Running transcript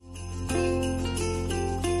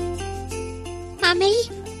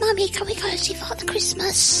Mummy, can we go see Father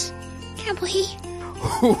Christmas? Can we?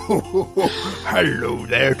 Hello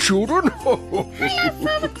there, children. Hello,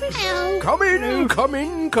 Father Christmas. Come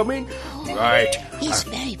in. Right. He's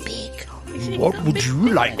very big. What would you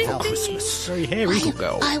like for Christmas? Very hairy little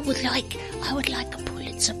girl. I would like a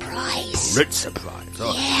Pulitzer Prize. Pulitzer Prize.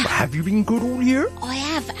 Oh, Yeah. Have you been good all year? I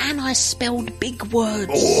have, and I spelled big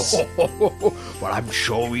words. Oh, well, I'm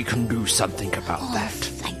sure we can do something about that.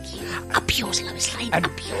 Thank you. Up yours, Lois Lane. And-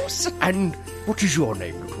 Up yours. And what is your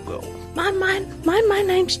name, little girl? My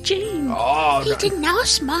name's Jean. Oh, He didn't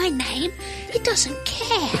ask my name. He doesn't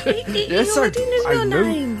care. yes, I didn't know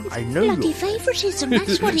name. I know. Bloody favouritism,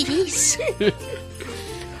 that's what it is.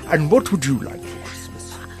 And what would you like for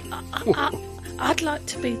Christmas? I'd like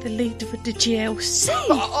to be the leader of the GLC.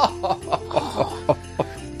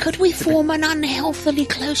 Could we form an unhealthily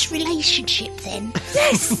close relationship then?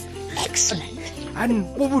 Yes. Excellent.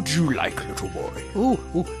 And what would you like, little boy?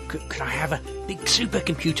 Could I have a big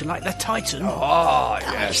supercomputer like the Titan? Ah, Oh,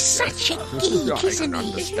 yes. he's such a I geek, isn't can he?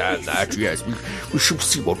 understand that, yes. We shall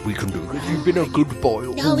see what we can do. Have you been a good boy?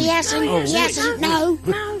 No, he hasn't. He hasn't. No.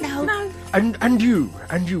 No. And you,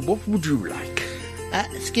 what would you like?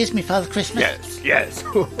 Excuse me, Father Christmas. Yes.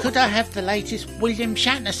 Could I have the latest William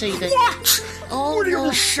Shatner CD? What? Oh, William no.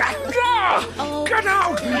 Shatner! Oh. Get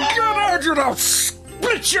out, and I'll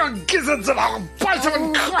split your gizzards and I'll bite them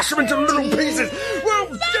and crush them into little pieces. Well,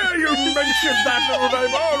 dare you mention that little name?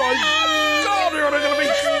 Oh, my God, you're going to be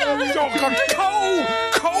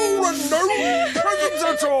cold and no presents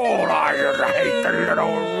at all. I hate the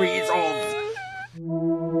little weasels.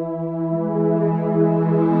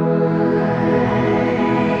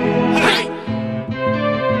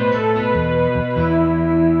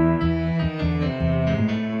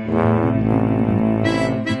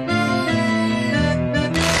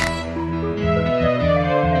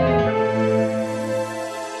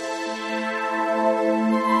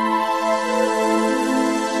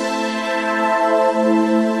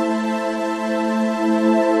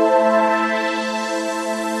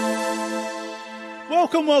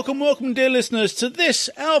 Welcome, dear listeners, to this,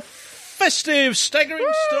 our festive Staggering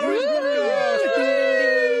Stories podcast.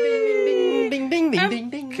 Ding, ding.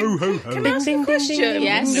 Ho, ho, ho. Can I ask a question?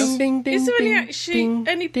 Yes. Is there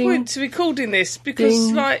any point to recording this?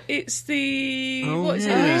 Because, it's the... what is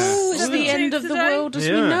it? It's the end of the world as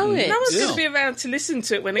we know it. No one's going to be around to listen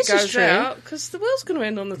to it when it This is goes true. out, because the world's going to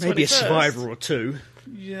end on the 21st. Maybe a survivor or two.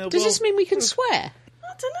 Yeah, Does this mean we can swear?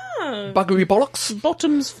 I don't know. Buggery bollocks?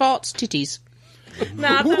 Bottoms, farts, titties. No,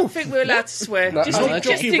 I don't think we're allowed to swear. Just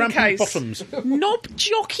jockey in rampant case. bottoms. Knob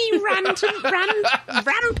jockey rampant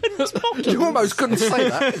bottoms. You almost couldn't say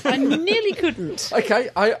that. I nearly couldn't. Okay,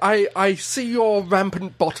 I see your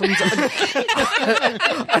rampant bottoms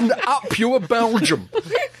and up your Belgium.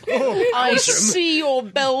 I see your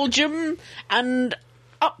Belgium and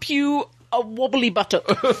up you a wobbly buttock.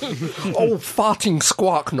 Oh, farting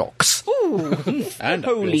squark knocks. Ooh, And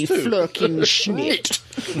holy yours too. flirking schnit.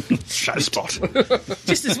 Showspot.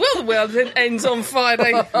 Just as well the world ends on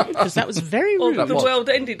Friday. Because that was very Or rude. the world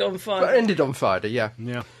ended on But Friday. ended on Friday, yeah.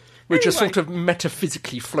 Yeah. We're just Anyway. sort of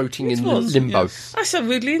metaphysically floating in was, limbo. I so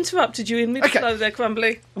rudely interrupted you in mid-flow there,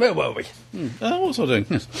 Crumbly. Where were we? What was I doing?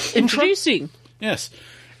 Yes. Introducing. Yes.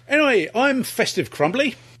 Anyway, I'm Festive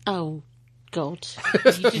Crumbly. Oh, God.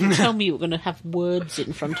 You didn't tell me you were going to have words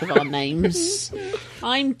in front of our names.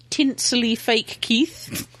 I'm Tinsley Fake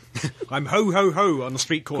Keith. I'm ho ho ho on the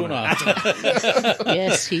street corner.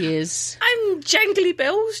 Yes, he is. I'm Jangly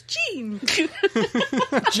Bells Jean.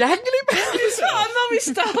 Jangly bells? Oh, Mummy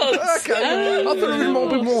Stars. Okay, I thought it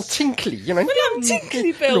was a bit more tinkly, you know. Well, I'm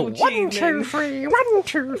Tinkly Bell Jean. 1, 2, 3, 1,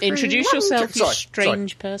 2, 3. Introduce yourself, you Sorry.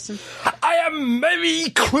 strange person. I am Merry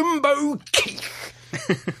Crimbo Keith.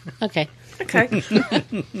 Okay. Okay. I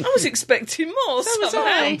was expecting more somehow.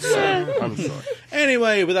 I'm sorry.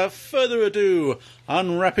 Anyway, without further ado,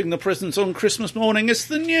 unwrapping the presents on Christmas morning, it's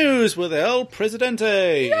the news with El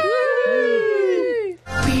Presidente. We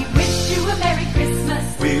wish you a Merry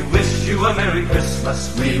Christmas. We wish you a Merry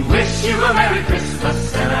Christmas. We wish you a Merry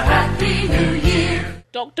Christmas and a Happy New Year.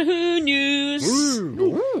 Doctor Who news.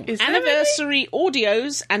 Is there Anniversary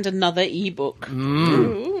audios and another ebook.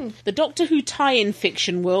 The Doctor Who tie-in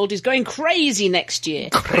fiction world is going crazy next year.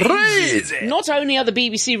 Crazy! Not only are the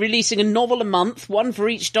BBC releasing a novel a month, one for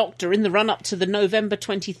each Doctor, in the run-up to the November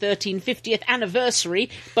 2013 50th anniversary,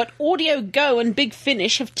 but Audio Go and Big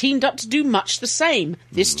Finish have teamed up to do much the same,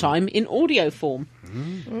 this time in audio form.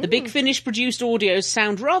 The Big Finish produced audios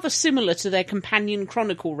sound rather similar to their companion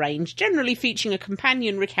chronicle range, generally featuring a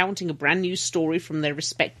companion recounting a brand new story from their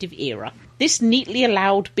respective era. This neatly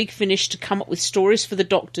allowed Big Finish to come up with stories for the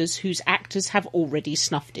Doctors whose actors have already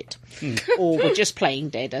snuffed it. Or were just playing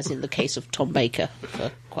dead, as in the case of Tom Baker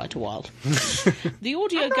for quite a while. The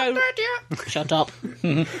audio Shut up.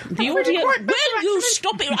 The audio... Will you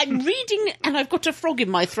stop it? I'm reading and I've got a frog in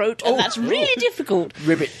my throat, and that's really difficult.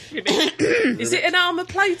 Ribbit. Is it an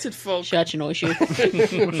armour-plated frog? Shut your noise, you.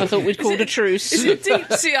 I thought we'd called a truce. Is it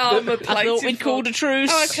deep-sea armour-plated I thought we'd frog? called a truce.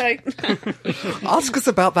 Oh, okay. Ask us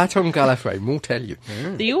about that on Gallifrey, we'll tell you.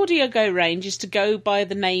 The audio go range is to go by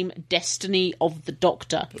the name Destiny of the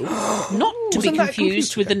Doctor. Not to be Wasn't that a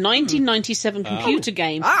confused with the computer 1997 computer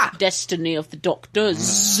game Destiny of the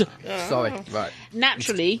Doctors. Sorry, right.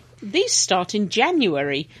 Naturally, these start in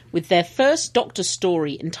January with their first Doctor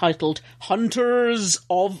story entitled Hunters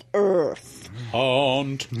of Earth.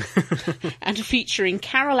 Hunt. And featuring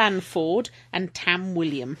Carol Ann Ford and Tam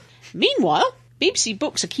William. Meanwhile, BBC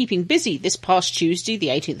Books are keeping busy this past Tuesday, the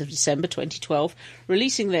 18th of December 2012,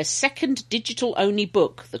 releasing their second digital-only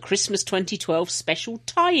book, the Christmas 2012 special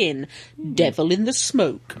tie-in, Devil in the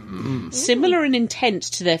Smoke. Similar in intent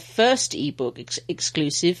to their first ebook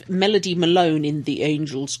exclusive, Melody Malone in The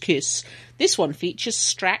Angel's Kiss, this one features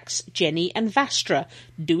Strax, Jenny and Vastra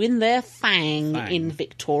doing their thing in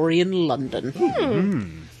Victorian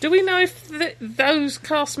London. Do we know if those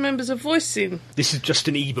cast members are voicing? This is just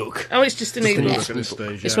an ebook. Oh, it's just an ebook. At this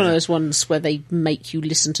stage, It's one of those ones where they make you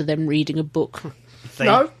listen to them reading a book.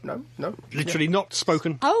 No. Literally not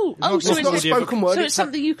spoken. So It's not a spoken word. So it's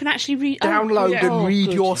something you can actually read. Download yeah. and read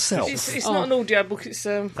good. yourself. It's not an audio book, it's...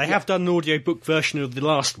 They have done an audiobook version of the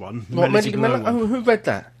last one. What, Melody Malone one. who read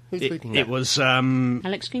that? Who's reading that? It was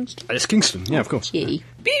Alex Kingston? Alice Kingston, yeah, of course. Yeah.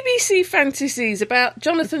 BBC fantasies about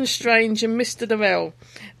Jonathan Strange and Mr. Norrell.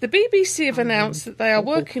 The BBC have announced that they are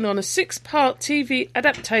working on a 6-part TV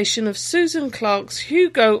adaptation of Susan Clarke's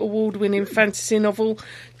Hugo Award-winning fantasy novel,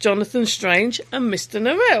 Jonathan Strange and Mr.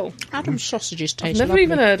 Norrell. Adam's sausages taste Never lovely.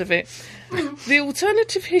 even heard of it. The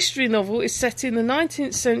alternative history novel is set in the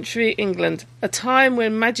 19th century England, a time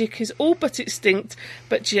when magic is all but extinct,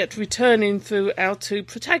 but yet returning through our two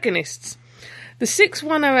protagonists. The 6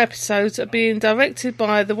 one-hour episodes are being directed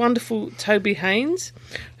by the wonderful Toby Haynes,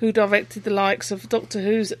 who directed the likes of Doctor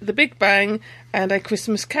Who's The Big Bang and A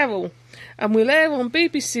Christmas Carol, and will air on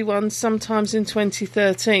BBC One sometimes in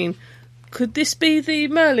 2013. Could this be the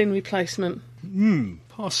Merlin replacement?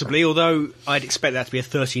 Possibly, although I'd expect that to be a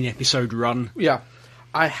 13-episode run. Yeah.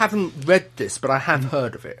 I haven't read this, but I have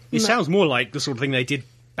heard of it. It sounds more like the sort of thing they did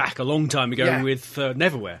back a long time ago Yeah. with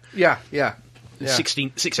Neverwhere. Yeah.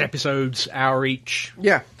 6 episodes, hour each.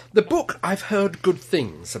 Yeah. The book I've heard good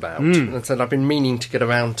things about, and said I've been meaning to get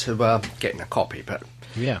around to getting a copy, but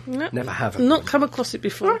Yeah. never have. Not come across it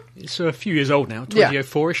before. It's a few years old now, Yeah.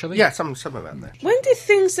 2004-ish, I think. Yeah, some around there. When did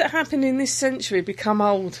things that happen in this century become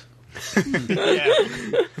old? Yeah.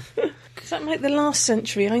 Does that make the last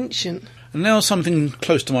century ancient? And now something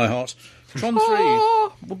close to my heart. Tron 3.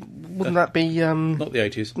 Wouldn't that be... Not the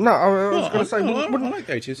 80s. No, I was going to say... I Wouldn't, like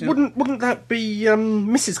the 80s, yeah. wouldn't that be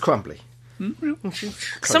Mrs. Crumbly?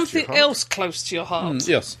 Something else close to your heart.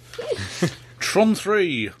 Yes. Tron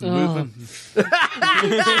 3. Movement.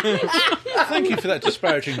 Thank you for that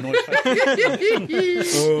disparaging noise.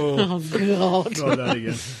 Oh, God. Try that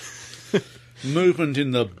again. Movement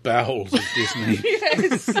in the bowels of Disney.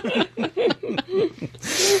 Yes.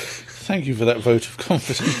 Thank you for that vote of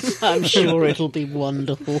confidence. I'm sure it'll be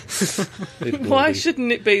wonderful. It will Why be.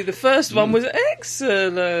 shouldn't it be? The first one was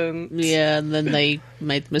excellent, Yeah, and then they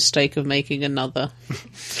made the mistake of making another.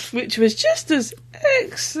 which was just as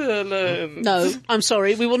excellent. No, I'm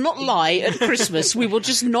sorry, we will not lie at Christmas. We will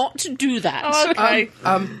just not do that. Oh, okay.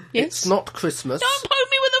 Yes? It's not Christmas. Don't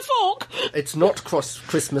poke me with a fork! It's not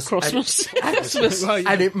Christmas. Christmas.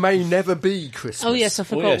 And it may never be Christmas. Oh, yes, I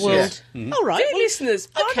forgot yes, World. yes. All right. Dear well, listeners,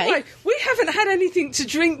 by okay. the way, we haven't had anything to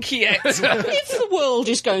drink yet. if the world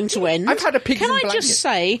is going to end, I've had a pig's can and I blanket. just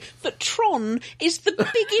say that Tron is the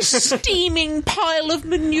biggest steaming pile of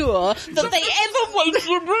manure that they ever won't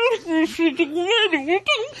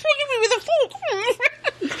with a fork.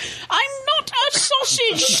 I'm not a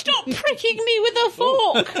sausage. Stop pricking me with a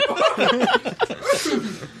fork.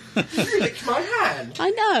 You licked my hand. I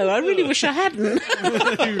know. I really wish I hadn't.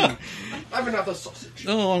 Have another sausage.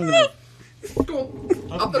 Oh, I'm going to... Go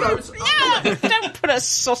on. Up the nose. Don't put a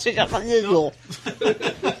sausage up my nose.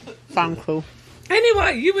 Thank you.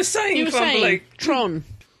 Anyway, you were saying, You were Crumbly. saying Tron.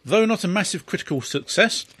 Though not a massive critical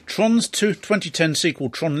success, Tron's 2010 sequel,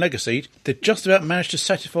 Tron Legacy, did just about manage to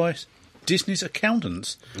satisfy Disney's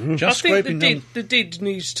accountants. I think the did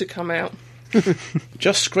needs to come out.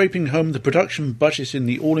 Just scraping home the production budget in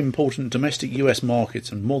the all-important domestic US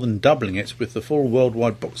markets and more than doubling it with the full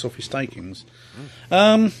worldwide box office takings.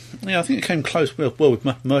 I think it came close with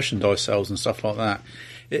merchandise sales and stuff like that.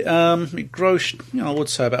 It grossed, I would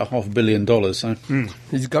say about $500 million. So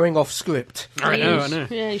he's going off script. I know.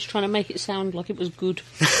 Yeah, he's trying to make it sound like it was good.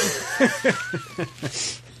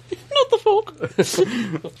 Not the fork.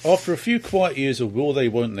 After a few quiet years of will they,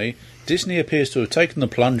 won't they, Disney appears to have taken the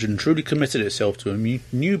plunge and truly committed itself to a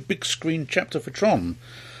new big-screen chapter for Tron.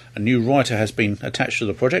 A new writer has been attached to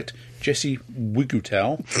the project, Jesse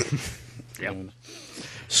Wigutau,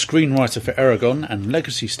 screenwriter for Aragon, and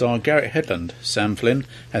legacy star Garrett Hedlund. Sam Flynn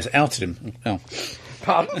has outed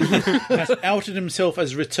has outed himself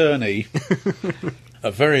as returnee.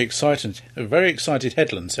 A very excited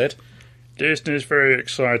Hedlund said, "Disney's very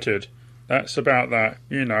excited. That's about that,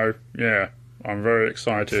 yeah, I'm very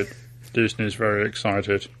excited. Disney's very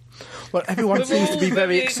excited." Well, everyone seems to be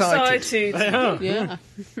very excited. They are. Yeah.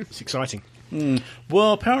 It's exciting.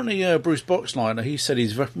 Well, apparently Bruce Boxleitner, he said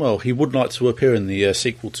he would like to appear in the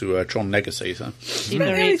sequel to Tron Legacy. So He's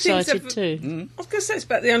very excited too. I was going to say it's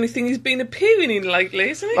about the only thing he's been appearing in lately,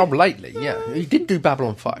 isn't he? Oh, lately, yeah. He did do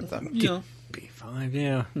Babylon 5, though. yeah. B5,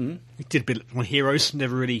 yeah. He did a bit on Heroes,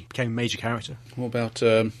 never really became a major character. What about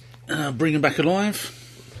Bring Him Back Alive?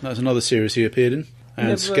 That was another series he appeared in.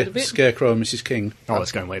 And Scarecrow and Mrs. King. Oh,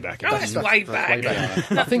 that's going way back. Oh, that's way back.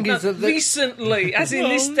 I think it's recently, as in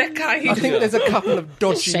this decade. I think there's a couple of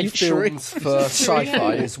dodgy films for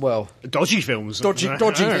sci-fi as well. Dodgy films? Dodgy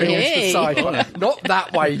films for sci-fi. Not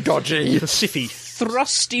that way dodgy. Siffy.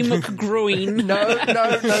 Thrusty McGroin. No.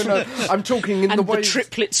 I'm talking in the way... And the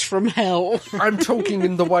triplets from hell. I'm talking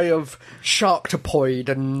in the way of Sharktopoid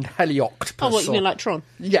and Helioctopus. Oh, what, you mean like Tron?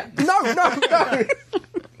 Yeah. No.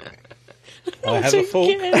 I have a fork.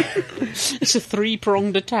 It's a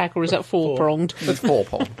three-pronged attack, or is that four-pronged? It's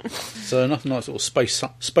four-pronged. So nothing like sort of space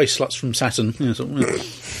sluts from Saturn. No.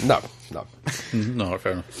 No,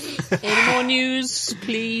 fair enough. Any more news,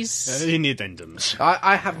 please? Any addendums?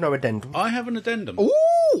 I have no addendum. I have an addendum.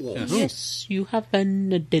 Ooh! Yes, you have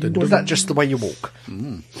an addendum. Was that just the way you walk?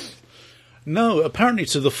 No, apparently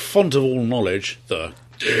to the font of all knowledge, the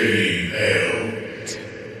Daily Mail.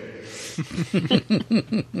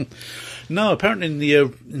 No, apparently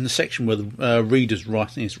in the section where the readers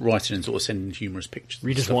writing and sort of sending humorous pictures,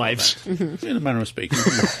 readers' wives, like in a manner of speaking.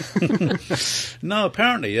 No,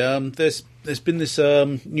 apparently there's been this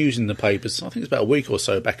news in the papers. I think it's about a week or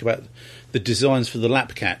so back about the designs for the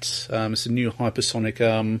Lapcat. It's a new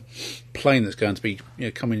hypersonic plane that's going to be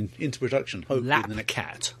coming into production. Hopefully in the next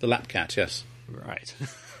Lapcat. The Lapcat, yes. Right.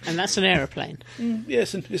 And that's an aeroplane.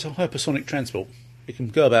 Yes, it's a hypersonic transport. It can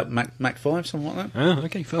go about Mach 5, something like that. Oh,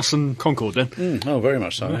 okay. Faster than Concorde, then. Oh, very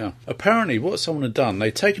much so, yeah. Apparently, what someone had done,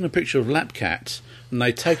 they'd taken a picture of Lapcat and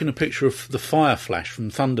they'd taken a picture of the Fire Flash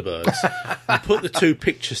from Thunderbirds and put the two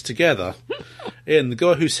pictures together. And the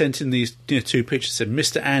guy who sent in these two pictures said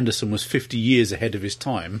Mr. Anderson was 50 years ahead of his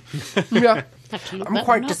time. Yeah. I'm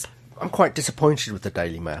quite disappointed with the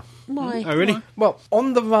Daily Mail. Why? Oh, really? Well,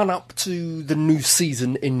 on the run-up to the new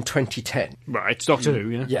season in 2010... Right, it's Doctor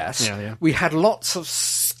Who, yeah? Yes. Yeah. We had lots of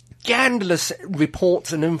scandalous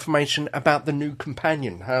reports and information about the new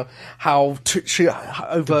companion, how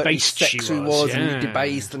overtly sex she was and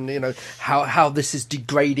debased, and how this is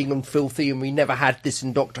degrading and filthy, and we never had this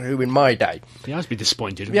in Doctor Who in my day. Yeah, I'd be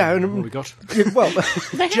disappointed. Yeah, what we got. Well,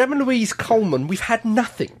 Gemma Louise Coleman, we've had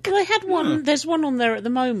nothing. Well, they had one. There's one on there at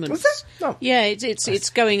the moment. Was there? No. Yeah,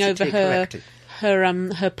 it's going over her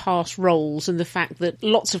past roles and the fact that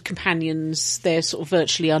lots of companions, they're sort of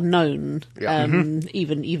virtually unknown. Yeah.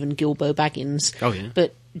 Even Gilbo Baggins. Oh yeah.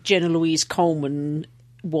 But Jenna Louise Coleman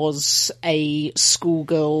was a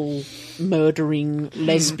schoolgirl murdering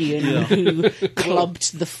lesbian who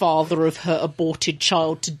clubbed the father of her aborted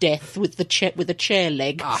child to death with a chair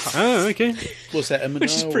leg. Oh, okay. Was that Emmerdale?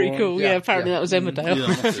 Which is pretty cool. Yeah, apparently that was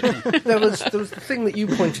Emmerdale. There was the thing that you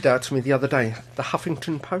pointed out to me the other day, the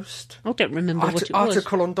Huffington Post. I don't remember what it was.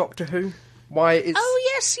 Article on Doctor Who. Why it's...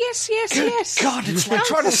 Oh, yes. God, it's like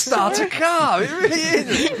trying to start a car.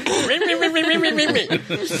 It really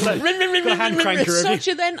is. hand cranker. Such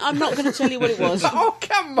then, I'm not going to tell you what it was. Oh,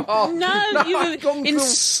 come on. No, you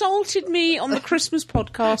insulted me on the Christmas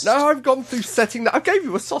podcast. No, I've gone through setting that. I gave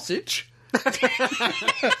you a sausage.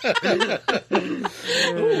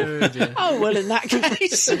 Oh, well, in that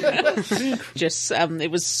case. Just,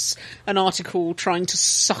 it was an article trying to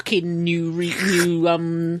suck in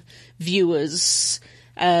new viewers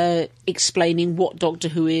explaining what Doctor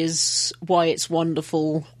Who is, why it's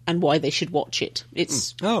wonderful, and why they should watch it.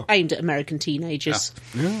 It's aimed at American teenagers.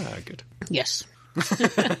 Ah, good. Yes. Well,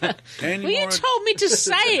 you told me to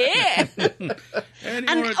say it. And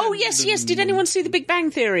yes. Did anyone see The Big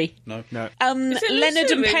Bang Theory? No.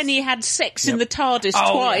 Leonard and Penny had sex in the TARDIS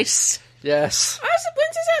twice. Yes. When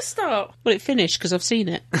does that start? Well, it finished because I've seen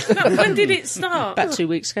it. No, when did it start? About 2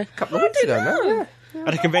 weeks ago. A couple of weeks ago, no? Yeah.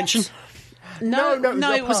 At a convention? No,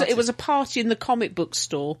 it it was a party in the comic book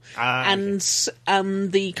store, okay.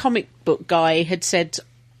 And the comic book guy had said,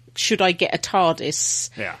 should I get a TARDIS?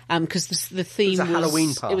 Yeah. Because the theme was a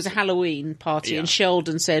Halloween party. It was a Halloween party, Yeah. and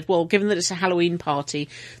Sheldon said, well, given that it's a Halloween party,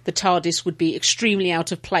 the TARDIS would be extremely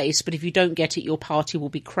out of place, but if you don't get it, your party will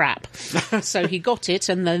be crap. So he got it,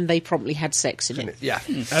 and then they promptly had sex in it. Yeah.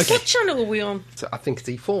 Okay. What channel are we on? So I think it's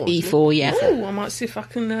E4. isn't it? E4, yeah. Oh, I might see if I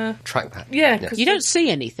can... Track that. Yeah, because You don't see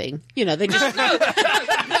anything. You know, they just...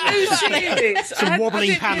 Some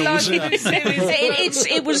wobbling panels.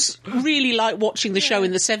 It was really like watching the show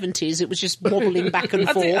in the 70s. It was just wobbling back and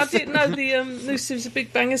forth. I didn't know the new series of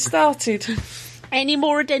Big Bang had started. Any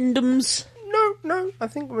more addendums? No, I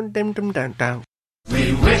think we're them down.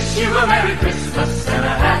 We wish you a Merry Christmas and a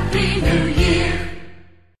Happy New Year.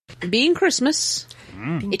 Being Christmas,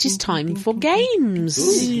 it is time for games.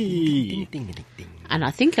 And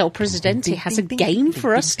I think El Presidente has a game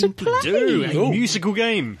for us to Do play. a musical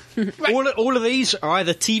game. all of these are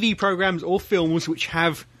either TV programs or films which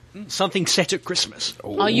have something set at Christmas.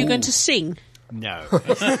 Are you going to sing? No.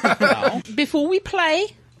 Before we play,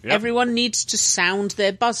 Yep. everyone needs to sound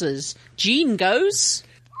their buzzers. Jean goes.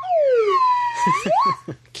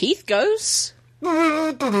 Keith goes.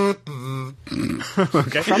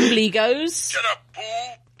 Crumbly goes.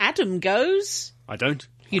 Adam goes. I don't.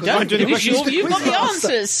 You don't, do the because questions. you've got the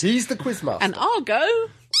answers. He's the quizmaster. And I'll go.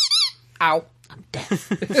 Ow.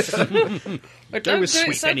 But don't do with it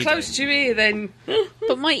sweet so any close to your ear then.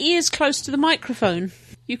 But my ear's close to the microphone.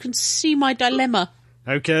 You can see my dilemma.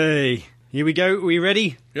 Okay. Here we go. Are we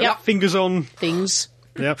ready? Yep. Fingers on. Things.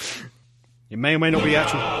 Yep. It may or may not be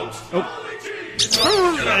actual. Oh.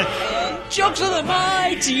 Jogs of the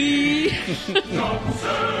mighty.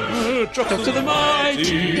 Jogs of the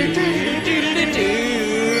mighty.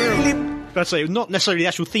 That's say not necessarily the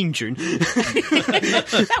actual theme tune.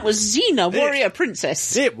 That was Xena, Warrior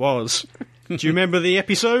Princess. It was. Do you remember the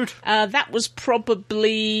episode? That was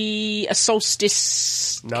probably a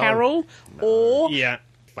Solstice carol, or Yeah.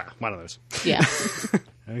 Well, one of those. yeah.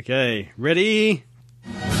 Okay. Ready?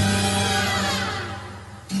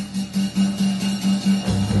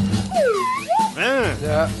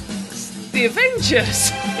 Yeah. The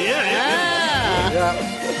Avengers. Yeah.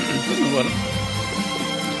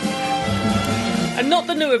 And not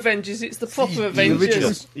the new Avengers, it's the proper Avengers.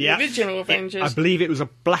 original. Yeah. The original Avengers. I believe it was a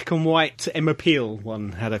black and white Emma Peel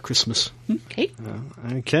one had a Christmas. Okay.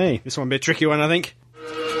 Okay. This one will be a tricky one, I think.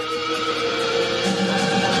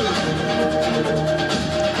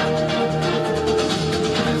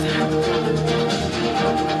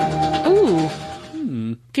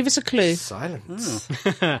 Ooh. Give us a clue. Silence.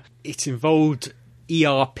 It involved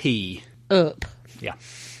ERP. Up. Yeah.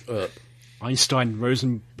 Einstein,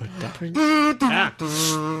 Rosenberg.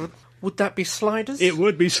 Would that be Sliders? It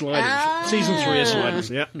would be Sliders. Season 3 of Sliders.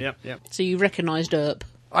 Yep. So you recognised Earp.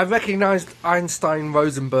 I recognised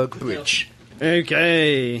Einstein-Rosenberg Bridge.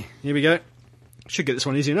 Okay. Here we go. Should get this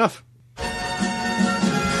one easy enough.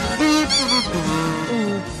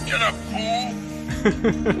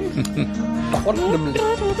 Quantum leap.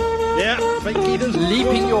 Yeah. Fake eaters.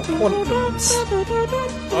 Leaping your quantums.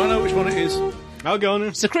 I know which one it is. I'll go on.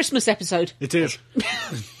 It's a Christmas episode. It is.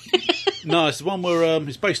 No, it's the one where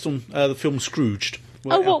it's based on the film Scrooged.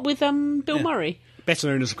 Oh, what, with Bill Murray? Better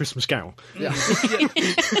known as A Christmas Carol.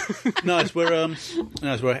 No, it's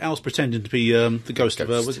where Al's pretending to be the ghost of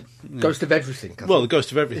was it? Ghost of everything. Well, the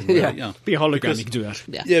ghost of everything. Really, yeah. Be a hologram, Because- you can do that.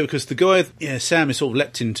 Yeah, because the guy, Sam is sort of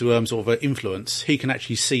leapt into sort of influence. He can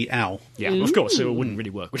actually see Al. Yeah, of course, it wouldn't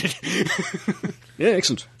really work, would it? Yeah,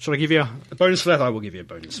 excellent. Shall I give you a bonus for that? I will give you a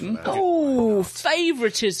bonus for that. Oh,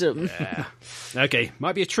 favouritism. Okay,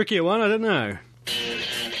 might be a trickier one, I don't know.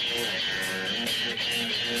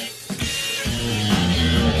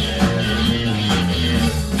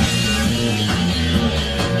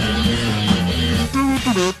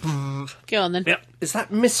 Go on then. Yep. Is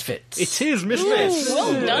that Misfits? It is Misfits.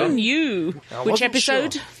 Well done, you. Which wasn't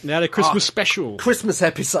episode? sure. They had a Christmas special. Christmas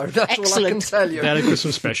episode, that's all I can Excellent. tell you. They had a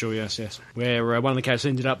Christmas special, yes. Where one of the characters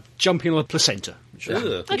ended up jumping on a placenta.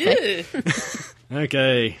 Ugh. Okay.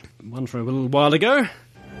 Okay, one from a little while ago.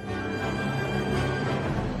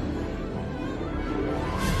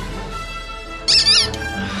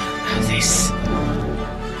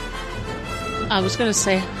 I was going to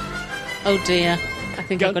say, oh dear, I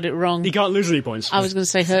think I got it wrong. You can't lose any points. I was going to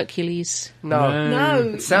say Hercules.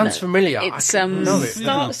 No. It sounds familiar. It's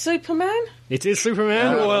Superman? It is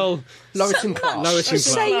Superman. Well, Lois and Clark. Lois and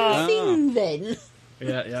Clark. Same thing then.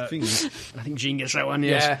 Yeah. I think Gene gets that one,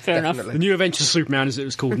 yes. Yeah, Fair enough. definitely. The New Adventures of Superman, as it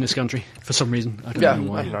was called in this country, for some reason. I don't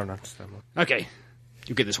know why. I don't understand why. Okay.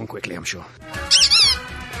 You'll get this one quickly, I'm sure.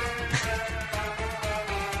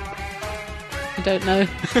 I don't know.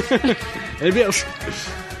 Anybody else?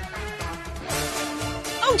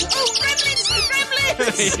 Oh, Gremlins!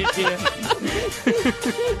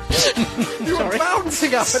 You were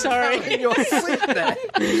bouncing up and down in your seat there.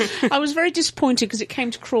 I was very disappointed because it came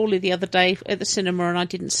to Crawley the other day at the cinema and I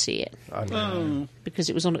didn't see it. I know. Because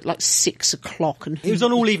it was on at like 6 o'clock. And It was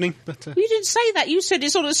on all evening, but... You didn't say that. You said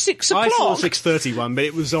it's on at 6 o'clock. I saw the 6:30 one, but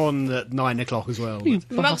it was on at 9 o'clock as well. But...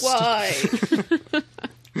 Mugwai!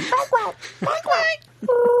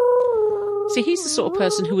 See, he's the sort of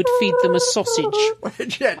person who would feed them a sausage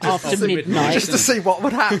after midnight. Just to see what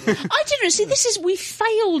would happen. I didn't see. We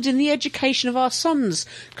failed in the education of our sons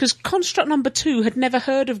because construct number 2 had never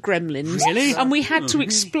heard of Gremlins, Really? and we had to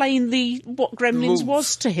explain what Gremlins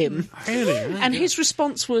was to him. Really? And his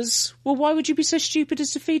response was, "Well, why would you be so stupid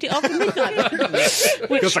as to feed it after midnight?"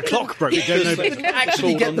 Because the clock broke. You don't know. He didn't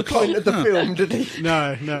actually get the point of the film, did he?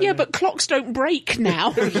 No. Yeah, but clocks don't break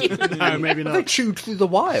now. No, maybe They not. chewed through the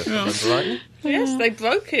wire, remember, right? Yes, they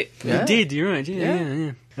broke it. You did, you're right.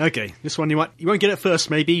 Yeah. Okay, this one you won't get it first,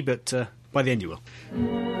 maybe, but by the end you will.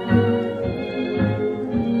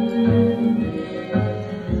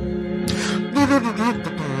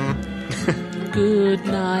 Good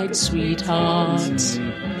night, sweethearts.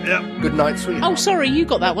 Yeah. Good night, sweetheart. Oh, sorry, you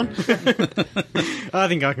got that one. I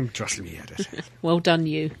think I can trust him here. Well done,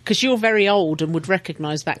 you. Because you're very old and would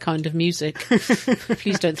recognise that kind of music.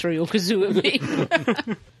 Please don't throw your kazoo at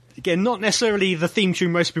me. Again, not necessarily the theme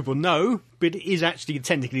tune most people know, but it is actually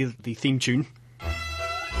technically the theme tune.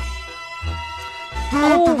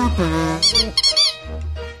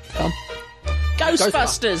 Come.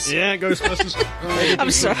 Ghostbusters. Yeah, Ghostbusters.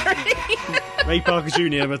 I'm sorry. Ray Parker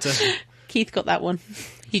Jr., but... Keith got that one.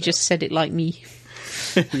 He just said it like me.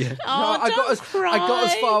 yeah. Oh, I got as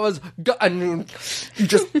far as and you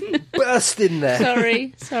just burst in there.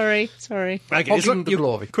 Sorry. Okay, Hogging the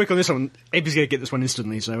glory. Quick on this one. Abby's going to get this one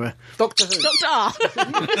instantly, so... Doctor Who. Dr. R.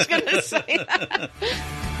 I was going to say that.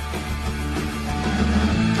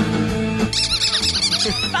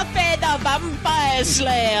 Buffy the Vampire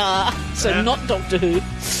Slayer. So not Doctor Who.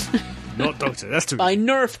 Not Doctor, that's too... By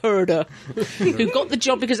Nerf Herder, who got the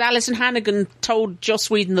job because Alison Hannigan told Joss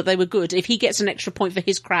Whedon that they were good. If he gets an extra point for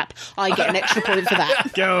his crap, I get an extra point for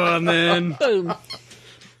that. Go on, then. Boom.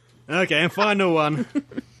 Okay, and final one.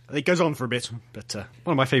 It goes on for a bit, but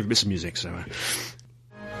one of my favourite bits of music, so...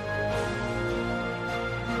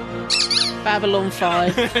 Babylon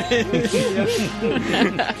 5. Have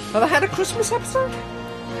they had a Christmas episode?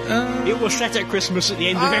 It was set at Christmas at the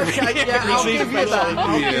end of every I'll season. give you that.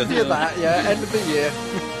 I'll give you that, end of the year.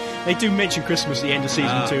 They do mention Christmas at the end of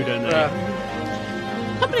season 2, don't they? I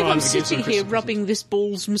can't believe I'm sitting here rubbing this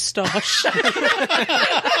ball's moustache. There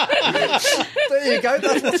you go,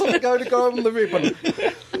 that's what's going to go on the ribbon.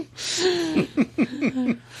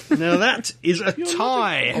 Now that is a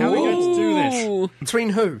tie. How are we going to do this? Between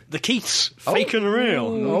who? The Keiths, fake and real.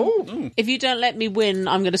 Oh. If you don't let me win,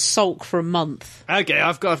 I'm going to sulk for a month. Okay,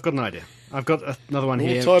 I've got an idea. I've got another one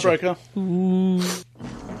here. Tiebreaker.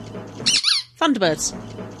 Thunderbirds.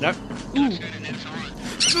 No.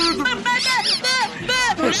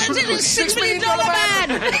 $6 million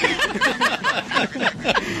man!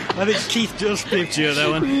 I think Keith just picked you that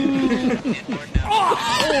one.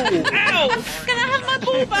 Ow! Can I have my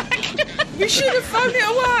ball back? You should have thrown it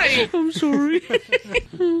away. I'm sorry.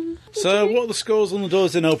 So, what are the scores on the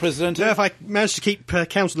doors then, El Presidente? Now, if I managed to keep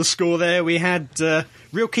count of the score there, we had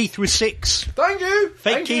Real Keith with 6. Thank you.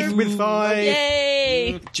 Fake Keith with 5.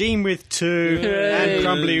 Yay! Gene with 2. And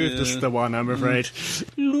Crumbly with just the 1, I'm afraid.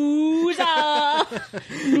 Loser!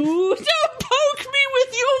 Loser! Poke me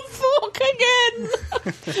with your fork again!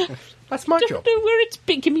 That's my job. Don't know where it's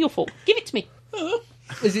been. Give me your fork. Give it to me.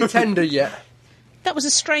 Is it tender yet? That was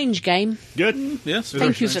a strange game. Good. Yes.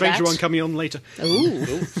 Thank you for Stranger that. one coming on later.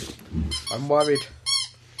 Ooh. I'm worried.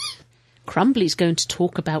 Crumbly's going to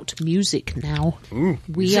talk about music now.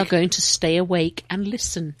 We are going to stay awake and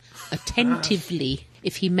listen attentively.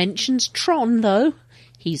 If he mentions Tron, though,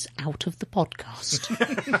 he's out of the podcast.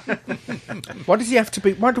 Why does he have to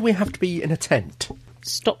be? Why do we have to be in a tent?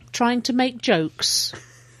 Stop trying to make jokes,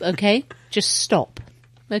 okay? Just stop,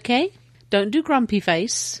 okay? Don't do grumpy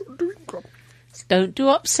face. Don't do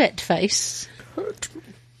upset face.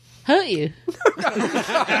 Hurt you? Not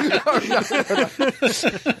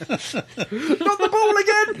the ball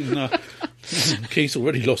again! No. Keith's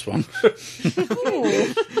already lost one.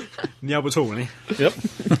 The Albert Hall, isn't he? Yep.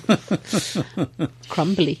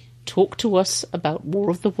 Crumbly, talk to us about War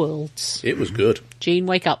of the Worlds. It was good. Jean,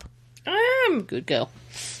 wake up. I am. Good girl.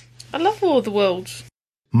 I love War of the Worlds.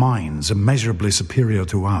 Minds immeasurably superior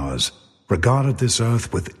to ours regarded this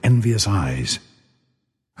earth with envious eyes.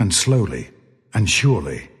 And slowly and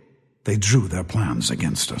surely, they drew their plans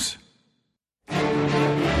against us.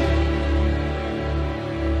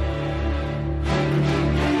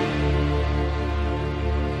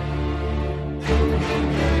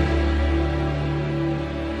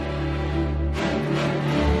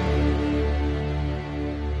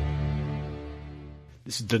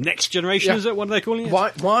 This is the Next Generation, is that what they're calling it?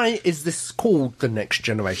 Why is this called the Next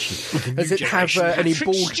Generation? Does it have any Patrick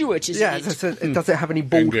bald... Stewart, isn't yeah, it? does it have any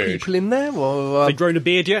bald people in there? Or, Have they grown a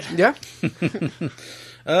beard yet? yeah?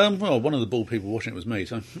 Well, one of the bald people watching it was me,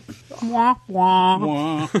 so... Wah, wah.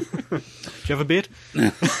 Wah. Do you have a beard?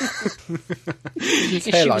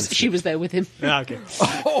 She was there with him. Yeah, okay.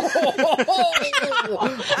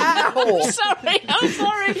 I'm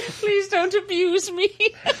sorry. Please don't abuse me.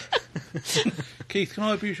 Keith, can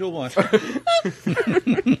I abuse your wife?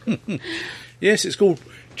 Yes, it's called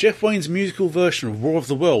Jeff Wayne's musical version of War of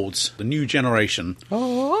the Worlds, The New Generation. Is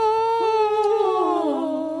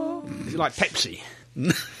it like Pepsi?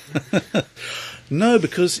 No,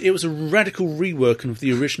 because it was a radical reworking of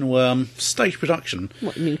the original stage production.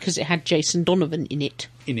 What, you mean because it had Jason Donovan in it?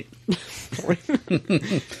 Sorry.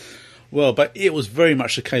 Well, but it was very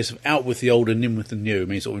much a case of out with the old and in with the new. I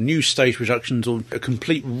mean, sort of new stage productions or a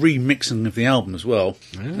complete remixing of the album as well.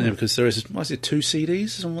 Yeah, because there is, what is it, 2 CDs?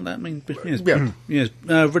 Something like that? I mean,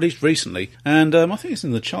 released recently. And I think it's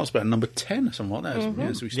in the charts about number 10 or something like that. Mm-hmm.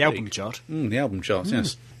 As we speak. The album chart? The album charts,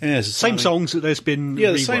 yes. Yes, same songs that there's been the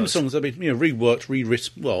reworked. same songs that have been reworked,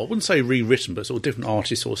 rewritten. Well, I wouldn't say rewritten, but sort of different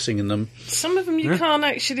artists sort of singing them. Some of them you can't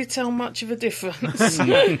actually tell much of a difference.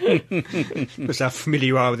 Because how familiar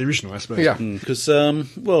you are with the original, I suppose. Yeah. Because,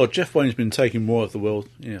 Jeff Wayne's been taking War of the World,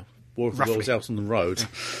 War of the World's out on the road.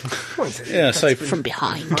 So From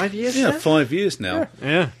behind. 5 years Yeah, now? 5 years now.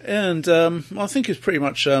 Yeah. And I think it's pretty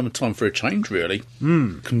much time for a change, really.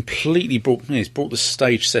 Completely brought the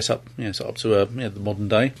stage set up, so up to the modern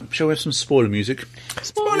day. Shall we have some spoiler music?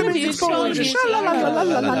 Spoiler music. Do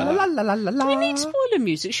we need spoiler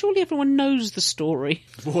music? Surely everyone knows the story.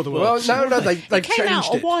 War of the Worlds. Well, no, they've It changed came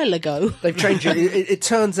out a it. while ago. They've changed it. It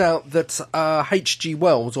turns out that H.G.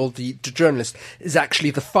 Wells, or the journalist, is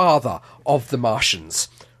actually the father of the Martians.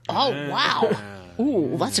 Oh, wow.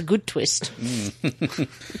 Ooh, that's a good twist.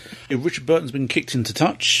 Richard Burton's been kicked into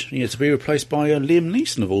touch. He has to be replaced by Liam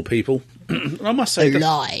Neeson, of all people. I must say...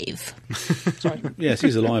 Alive. Sorry. Yes,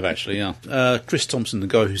 he's alive, actually, yeah. Chris Thompson, the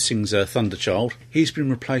guy who sings Thunderchild, he's been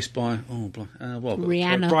replaced by...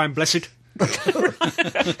 Rihanna. Brian Blessed.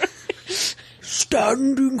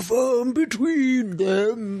 Standing firm between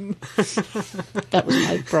them. That was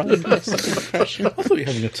my Brian Blessed impression. I thought you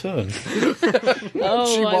were having a turn.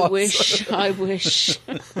 Oh, I wish.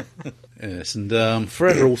 Yes, and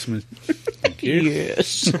Forever Autumn... Thank you.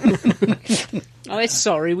 Yes. Oh,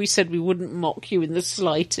 sorry, we said we wouldn't mock you in the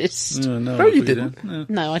slightest. No, you didn't. No.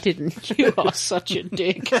 No, I didn't. You are such a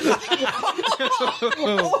dick.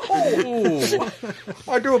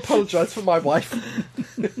 I do apologise for my wife.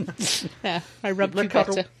 Yeah, I rubbed you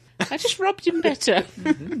better. I just rubbed him better.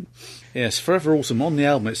 Yes, Forever Autumn. On the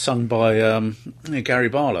album, it's sung by Gary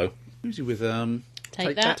Barlow. Who's he with?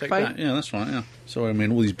 Take that. Take that. Yeah, that's right. Yeah. Sorry, I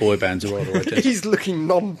mean all these boy bands are rather identical. He's looking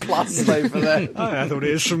nonplussed over there. Oh, I thought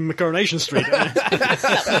it was from Coronation Street.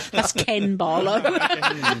 That's Ken Barlow.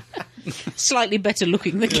 Slightly better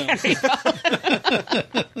looking than Gary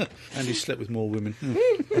Barlow. And he slept with more women.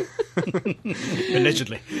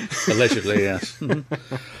 Allegedly. Allegedly, yes.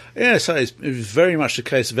 Yeah, so it was very much the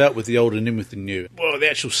case of out with the old and in with the new. Well, the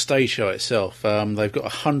actual stage show itself, they've got a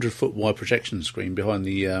 100-foot wide projection screen behind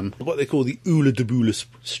the what they call the Oola de Boola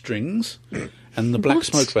strings and the Black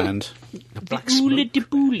Smoke Band. Oola de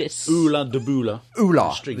Boolis. Oola de Boola.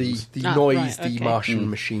 Oola, strings. the noise right, the okay. Martian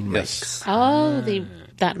machine Yes. makes. Oh,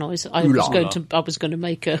 that noise. I was going to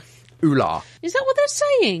make a... Oola. Is that what they're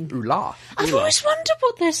saying? Oola. I've always wondered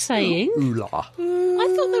what they're saying. Oola.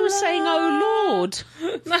 I thought they were saying, "Oh Lord,"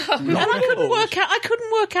 and I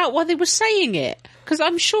couldn't work out why they were saying it, because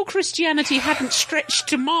I'm sure Christianity hadn't stretched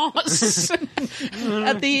to Mars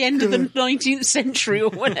at the end of the 19th century or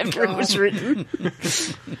whenever it was written.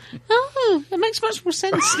 Oh, that makes much more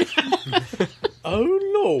sense now. Oh,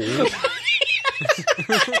 Lord.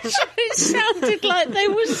 It sounded like they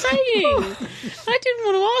were saying. I didn't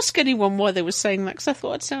want to ask anyone why they were saying that because I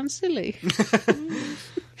thought I'd sound silly.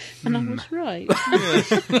 And I was right.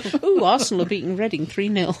 Ooh, Arsenal are beating Reading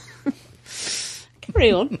 3-0.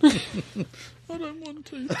 Carry on. I don't want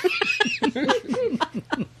to.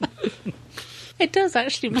 It does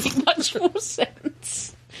actually make much more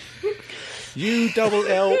sense.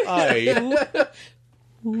 ULLA.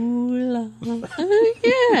 Ooh la. Oh,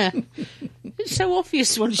 yeah. It's so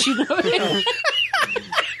obvious once you know it.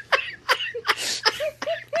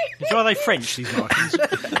 So are they French, these Martians?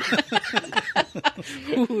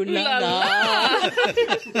 Ooh la la.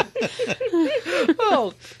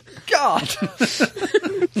 Oh, God.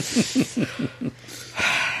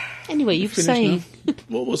 Anyway, you were saying.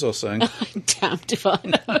 What was I saying? I'm damned if I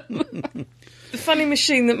know. The funny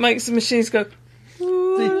machine that makes the machines go.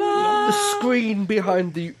 The screen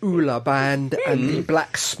behind the Oola band and the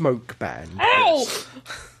Black Smoke band. Ow!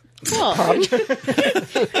 What? What's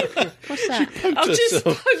that? I've just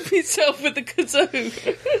poked myself with the kazoo.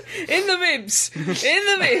 In the ribs. In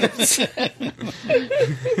the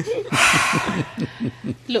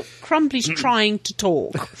ribs. Look, Crumbly's trying to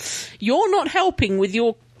talk. You're not helping with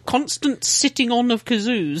your constant sitting on of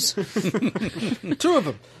kazoos. 2 of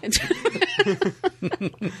them.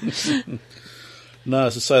 No,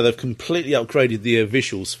 as I say, they've completely upgraded the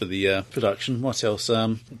visuals for the production. What else?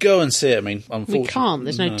 Go and see it. I mean, unfortunately, We can't.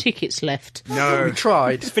 There's no tickets left. No. We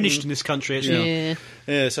tried. It's finished in this country, actually. Yeah.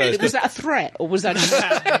 Yeah, so it's Was that a threat, or was that just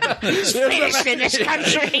it's finished in this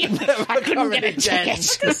country? I couldn't get a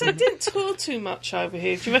ticket. Because they didn't tour too much over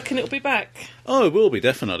here. Do you reckon it'll be back? Oh, it will be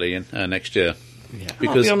definitely in next year. Yeah, Might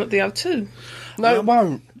because be on at the O2. No, it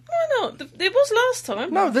won't. Why not? It was last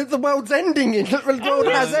time. No, the world's ending. The world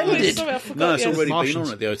has ended. Sorry, I forgot. no, it's yes. already Martians. been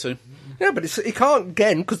on at the O2. Yeah, but it can't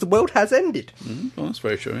again because the world has ended. Well, that's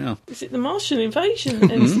very true. Yeah, Is it the Martian invasion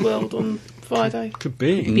that ends the world on Friday? Could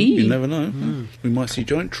be. you never know. We might see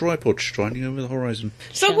giant tripods striding over the horizon.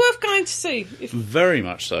 So worth going to see. Very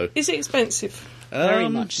much so. Is it expensive? Very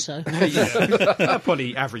much so.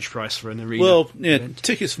 Probably average price for an arena. Well, yeah,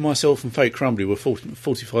 tickets for myself and Fake Crumbly were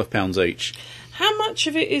 £45 each. How much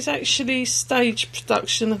of it is actually stage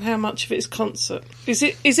production and how much of it is concert? Is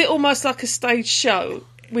it almost like a stage show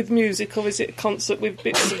with music, or is it a concert with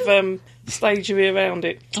bits of stagery around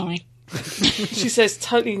it? Sorry. She says,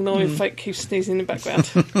 totally ignoring Fake keeps sneezing in the background.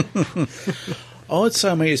 I'd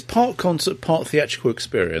say, it's part concert, part theatrical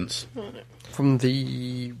experience. From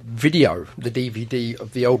the video, the DVD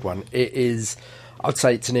of the old one, it is. I'd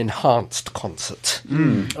say it's an enhanced concert. So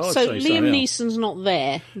Liam Neeson's not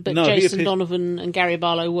there, but No, he Jason appeared- Donovan and Gary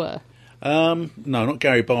Barlow were. No, not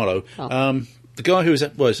Gary Barlow. Oh. The guy who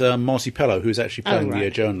was Marty Pello, who's actually playing the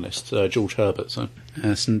right. journalist, George Herbert. So,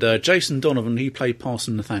 yes, and Jason Donovan, he played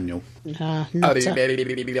Parson Nathaniel. Nutter.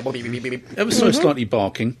 Ever so slightly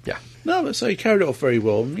barking. Yeah. No, but so he carried it off very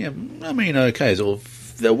well. Yeah, I mean, okay, sort of.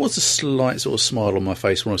 There was a slight sort of smile on my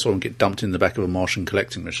face when I saw him get dumped in the back of a Martian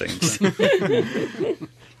collecting machine. So.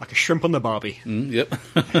 Like a shrimp on the Barbie. Yep.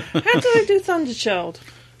 How do they do Thunderchild?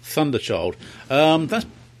 Thunderchild. That's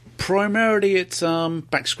primarily its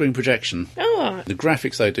back screen projection. Oh, right. The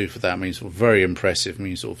graphics they do for that sort of very impressive.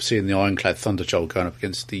 Sort of seeing the ironclad Thunderchild going up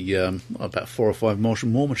against the about 4 or 5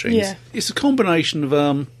 Martian war machines. Yeah. It's a combination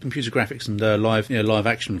of computer graphics and live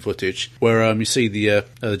action footage where you see the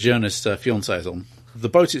journalist fiancé is on. The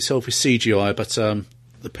boat itself is CGI, but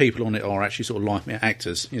the people on it are actually sort of live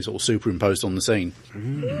actors, sort of superimposed on the scene.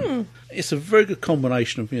 It's a very good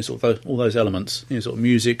combination of sort of all those elements, sort of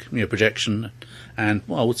music, projection, and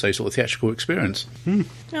I would say sort of theatrical experience. Yeah,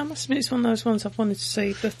 I must admit it's one of those ones I've wanted to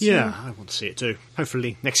see. But Yeah, I want to see it too.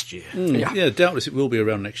 Hopefully next year. Yeah, doubtless it will be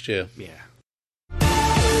around next year. Yeah.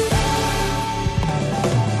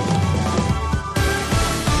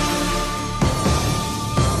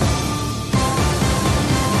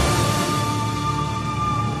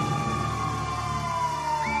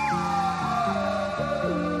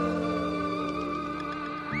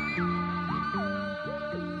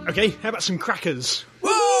 Okay, how about some crackers?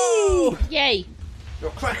 Woo! Yay.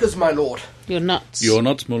 Your crackers, my lord. You're nuts. You're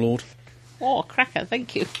not, my lord. Oh, a cracker,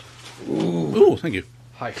 thank you. Oh, thank you.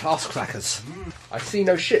 High class crackers. I see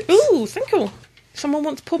no shit. Ooh, thank you. Someone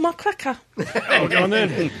wants to pull my cracker. Oh, go on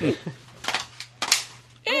then.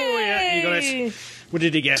 Oh, yeah, you got it. What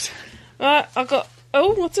did he get? Right, I got...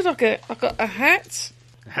 Oh, what did I get? I got a hat.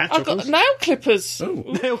 A hat? I got nail clippers. Oh,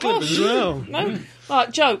 nail clippers as well. No.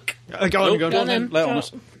 Right, joke. Go on, go on. Go on then, lay it on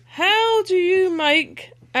us. How do you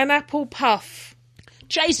make an apple puff?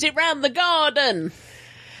 Chase it round the garden.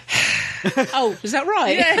 Oh, is that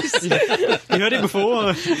right? Yes. You heard it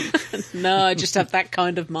before? No, I just have that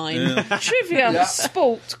kind of mind. Trivia,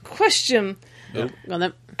 sport, question. Go on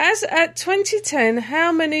then. As at 2010,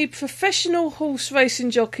 how many professional horse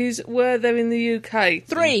racing jockeys were there in the UK?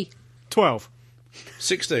 3. 12.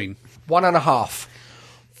 16. 1.5.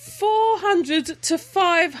 400 to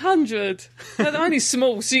 500. They're only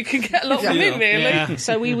small, so you can get a lot of them in, really. Yeah.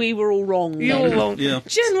 So we were all wrong. You're all wrong. Yeah.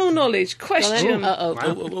 General knowledge, question.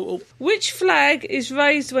 Uh-oh. Which flag is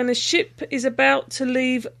raised when a ship is about to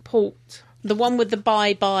leave port? The one with the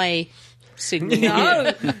bye-bye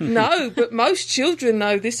signal. No, but most children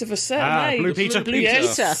know this of a certain age. Blue Peter. Blue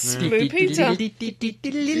Yes. Peter. Blue Peter.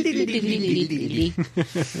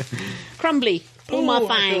 Crumbly. Pull my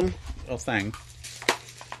fang. Oh, thang.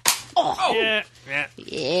 Yeah.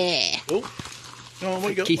 Yeah. Oh, what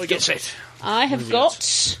you got? Keith What you gets got? it. I have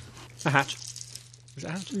got... A hat. Is it a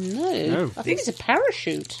hat? No. I think it's a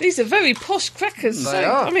parachute. These are very posh crackers. They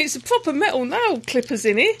are. I mean, it's a proper metal nail clippers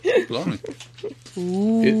in it. Blimey.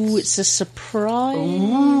 Ooh, it's a surprise.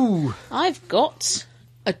 Ooh. I've got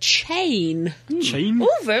a chain. Chain?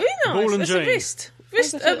 Oh, very nice. Ball and That's chain. a wrist.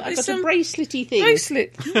 Wrist. I've got a braceletty thing.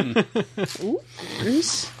 bracelet. Ooh, and...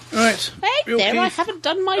 Right. Hey, Real there, I Keith. haven't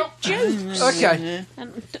done my jokes. Okay.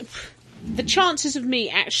 And the chances of me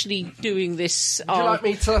actually doing this Would you like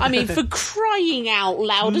me to... I mean, for crying out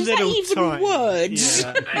loud, is that Little even tiny. words?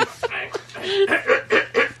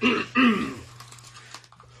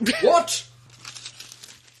 What?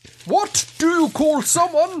 What do you call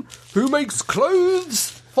someone who makes clothes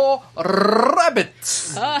for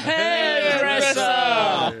rabbits? A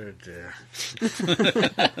hairdresser!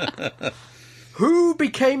 Who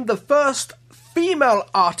became the first female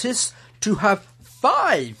artist to have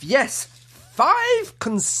 5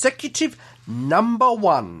 consecutive number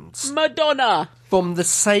ones Madonna. from the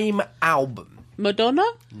same album? Madonna?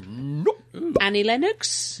 Nope. Annie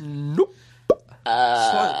Lennox? Nope.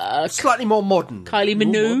 Slightly more modern. Kylie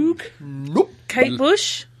Minogue? Nope. Kate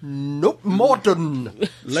Bush. Nope. Modern.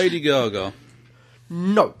 Lady Gaga.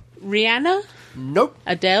 No. Rihanna? Nope.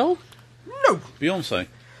 Adele? No. Beyonce.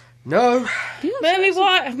 No. Mary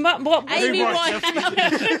White. What? Amy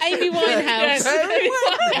Winehouse? Amy Winehouse.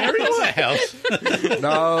 Mary Whitehouse.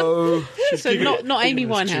 No. So not Amy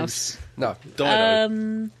Winehouse. No.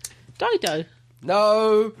 Dido. Dido.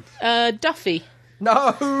 No. Duffy.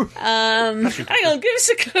 No. Hang on, give us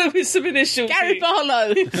a clue with some initials. Gary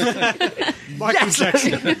Barlow. Michael Yes.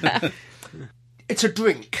 Jackson. It's a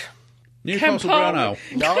drink. Newcastle Brown Ale.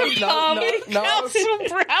 No. Newcastle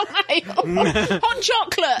Brown Ale. Hot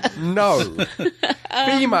chocolate. No.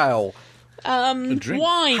 Female. A drink.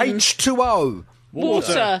 Wine. H2O.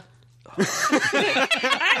 Water.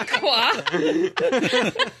 Aqua.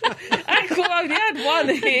 Aqua only had one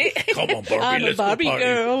hit. Come on, Barbie, I'm a let's Barbie go party.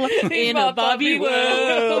 girl in a Barbie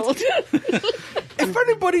world. If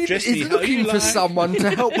anybody Jessie, is how looking you for like? someone to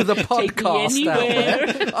help with a Take me podcast out there,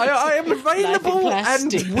 anywhere. I am available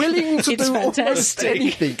plastic. and willing to It's do almost fantastic.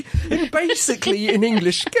 anything. And basically, in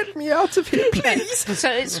English, get me out of here, please.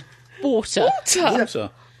 So it's water.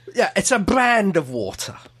 Water. Yeah, it's a brand of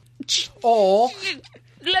water. Or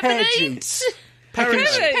Lemonade. juice.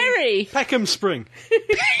 Perry. Peckham Spring.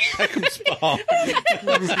 Peckham Spa.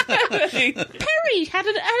 Perry had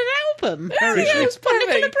an album. Perry. Yes, by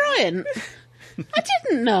Perry. Nicola Bryant. I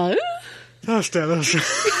didn't know. That's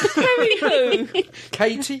Perry who?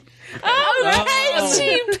 Katy. Oh,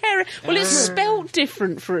 Katy Perry. Well, it's spelt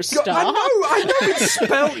different for a start. I know it's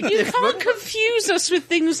spelled You different. can't confuse us with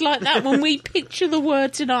things like that when we picture the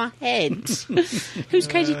words in our heads. Who's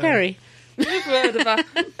Katy Perry? Never heard of her.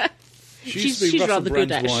 She's Russell rather good,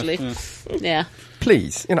 Brand's actually. wife, Yeah.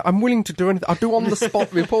 Please, I'm willing to do anything. I'll do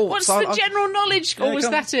on-the-spot reports. What's the general knowledge? Or was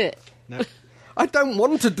come that it? I don't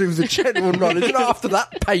want to do the general knowledge, not after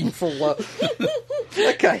that painful work.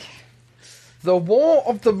 Okay. The War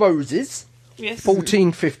of the Roses, Yes.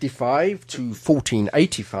 1455 to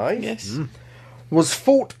 1485, Yes. was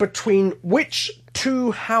fought between which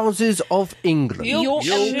two houses of England?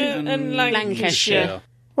 Yorkshire York and Lancashire.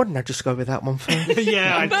 Why didn't I just go with that one first?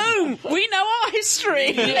 Yeah. Boom! We know our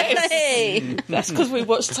history. Hey. That's because we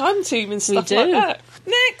watch Time Team and stuff do. like that.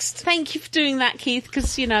 Next. Thank you for doing that, Keith,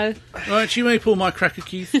 because, Right, you may pull my cracker,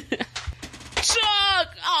 Keith. Chuck!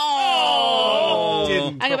 Oh!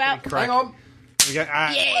 Didn't Hang about. properly crack. Hang on. We go,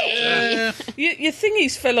 Yeah. Your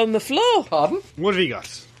thingies fell on the floor. Pardon? what have you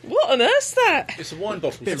got? What on earth's that? It's a wine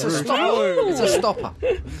bottle. It's a sorry. stopper. It's a stopper.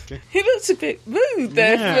 He looks a bit rude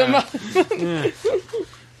there for a moment.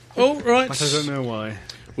 Oh, right. But I don't know why.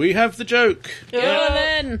 We have the joke. Go on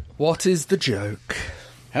then. What is the joke?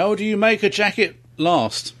 How do you make a jacket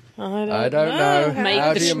last? I don't know.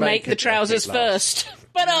 How do you Make the trousers first.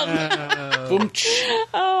 But oh,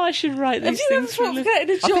 I should write these things. Have you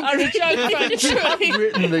ever forgotten a joke? I've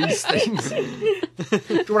written these things. Do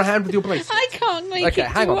you want a hand with your bracelet? I can't make it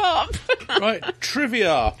hang go on. up. Right,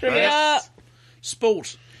 trivia.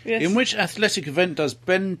 Sport. Yes. In which athletic event does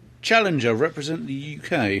Ben Challenger represent the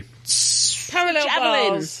UK? Parallel Javelin.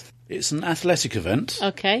 bars. It's an athletic event.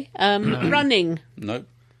 Okay. Running. No.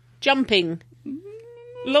 Jumping.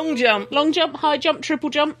 Long jump. Long jump, high jump,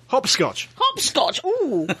 triple jump. Hopscotch. Hopscotch.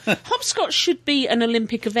 Ooh. Hopscotch should be an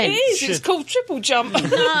Olympic event. It is. It's called triple jump.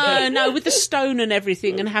 No, with the stone and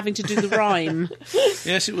everything and having to do the rhyme.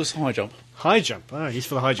 Yes, it was high jump. High jump. Oh, he's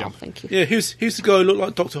for the high jump. Thank you. Yeah, he's the guy who looked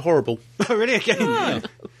like Dr. Horrible. Oh, really? Again? Yeah.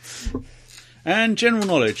 And general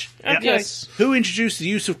knowledge. Okay. Yes. Who introduced the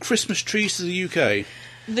use of Christmas trees to the UK?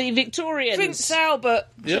 The Victorians. Prince Albert.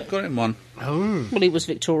 Yep, got it in one. Oh. Well, he was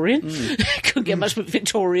Victorian. Couldn't get much more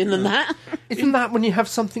Victorian than that. Isn't that when you have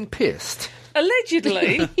something pierced?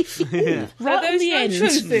 Allegedly. Right There's on the no end.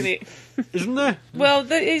 truth in it. Isn't there? Well,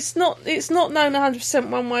 it's not known 100%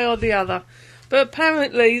 one way or the other. But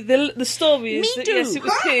apparently, the story is that yes, it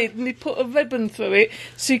was pierced, and he put a ribbon through it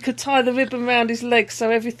so he could tie the ribbon round his leg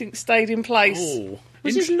so everything stayed in place. Oh.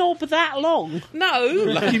 Was his knob that long? No,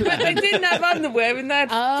 but they didn't have underwear and they had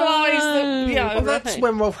flies that, you know. Well, that's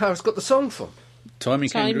when Rolf Harris got the song from. Timey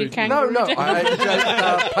kangaroo. No, I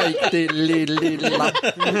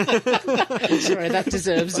Sorry, that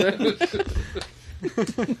deserves it.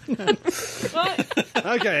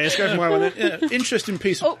 Okay, let's go for my one then. Yeah, interesting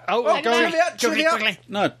piece of... Go on.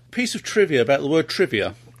 No, piece of trivia about the word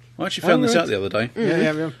trivia. I actually found this out the other day.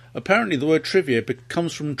 Yeah. Apparently the word trivia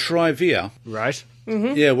comes from trivia. Right.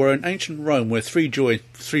 Yeah, where in ancient Rome, where three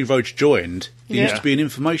roads joined, there used to be an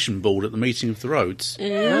information board at the meeting of the roads.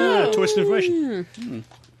 Twist information.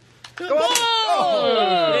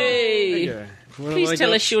 Hey. Okay. What Please have I tell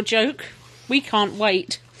got? us your joke. We can't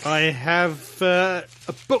wait. I have a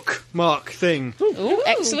bookmark thing. Oh,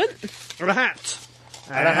 excellent. And a hat.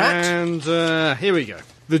 And a hat. And here we go.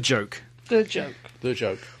 The joke. The joke. The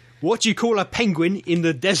joke. What do you call a penguin in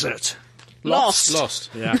the desert? Lost.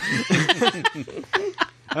 Yeah.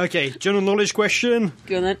 Okay, general knowledge question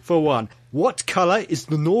Go on then. for one. What colour is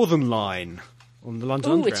the Northern Line on the London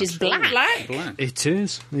Oh, Underground? it is black. Black. Black. It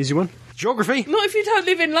is. An easy one. Geography? Not if you don't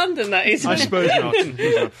live in London, that is. I suppose not.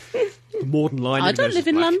 The Northern Line. I don't live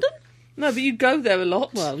in London. No, but you go there a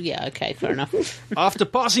lot. Well, yeah, okay, fair enough. After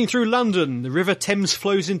passing through London, the River Thames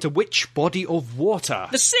flows into which body of water?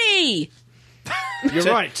 The sea! You're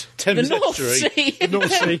right. The Thames North Estuary. Sea! The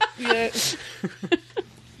North Sea. Yeah.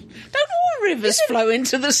 Don't all rivers flow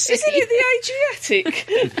into the sea? Isn't it the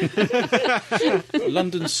Adriatic?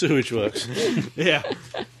 London Sewage Works. Yeah.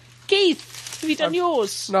 Keith, have you done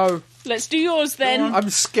yours? No, Let's do yours then. I'm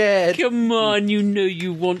scared. Come on, you know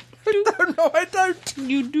you want to. No, I don't.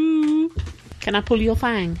 You do. Can I pull your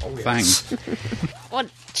fang? Thanks. 1,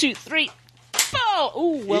 2, 3, 4.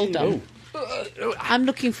 Oh, well done. I'm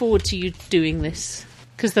looking forward to you doing this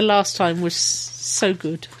because the last time was so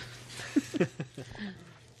good.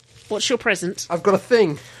 What's your present? I've got a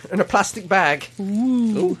thing in a plastic bag.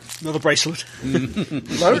 Ooh, another bracelet.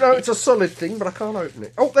 No, it's a solid thing, but I can't open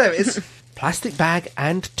it. Oh, there it is. Plastic bag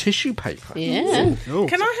and tissue paper. Yeah. Oh.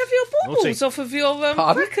 Can I have your baubles off of your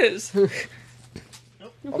Pardon? crackers? Have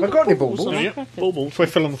I got any baubles? Yeah. Baubles. They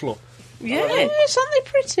fell on the floor. Yeah. Yes, aren't they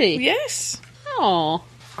pretty? Yes. Oh.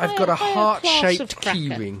 I've got a heart-shaped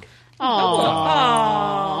keyring.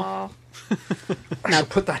 Oh. Now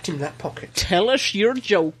put that in that pocket. Tell us your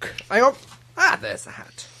joke. Hang on. Ah, there's the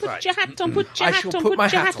hat. Put your hat on, put your I hat shall on, put my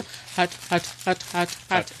your hat hat on. Hat, hat, hat, hat,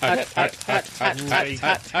 hat, hat,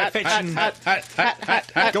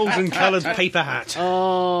 hat, hat, Golden coloured paper hat.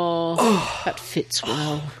 Oh, that fits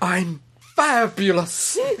well. I'm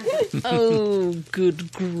fabulous. Oh,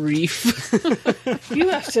 good grief. You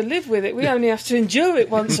have to live with it. We only have to endure it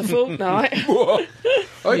once a fortnight. Okay,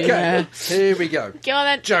 Yeah. here we go. Go on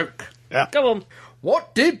then. Joke. Go on.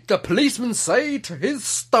 What did the policeman say to his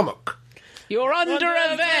stomach? You're under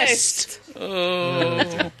a vest.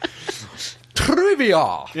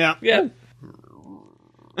 Trivia. Yeah. Yeah.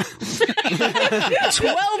 12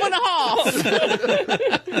 and a half.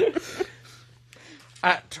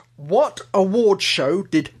 At what award show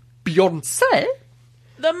did Beyonce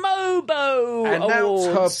The Mobo announce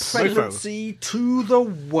Awards. her pregnancy to the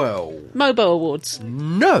world? Mobo Awards.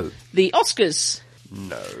 No. The Oscars.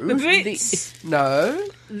 No. The Brits. No.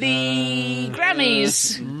 The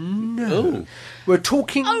Grammys. No. We're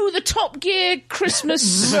talking... Oh, the Top Gear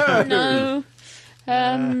Christmas. No. No.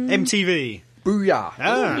 MTV. Booyah.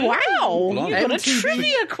 Wow, you got a MTV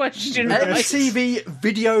trivia question right. MTV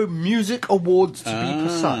Video Music Awards, to be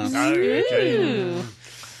precise. Ooh.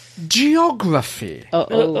 Geography.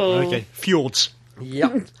 Okay, fjords.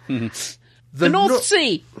 Yep. The North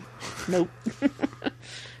Sea. Nope.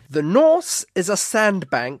 The Norse is a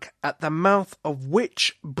sandbank at the mouth of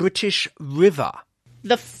which British river?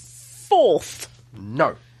 The Forth.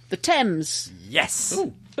 No. The Thames. Yes.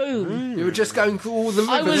 Boom. You were just going through all the rivers.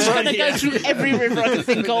 I was going to go weren't you? through every river I could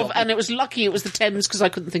think of, and it was lucky it was the Thames because I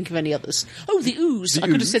couldn't think of any others. Oh, the Ouse. I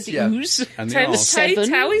could have said the yeah. Ouse. And the Thames, Arse. Tay, Severn.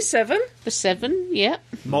 Towie, Severn. The Severn, yeah.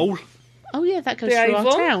 Mole. Oh, yeah, that goes The through our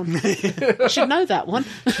Avon. town. I should know that one.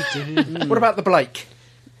 What about the Blake?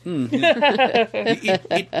 The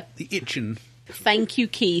Itchen. Thank you,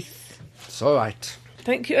 Keith. It's all right.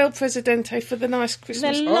 Thank you, El Presidente, for the nice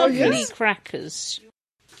Christmas. They're lovely yes. crackers.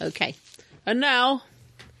 Okay. And now,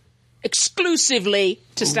 exclusively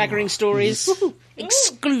to Staggering Stories.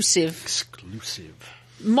 Exclusive.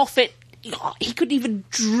 Moffat, he couldn't even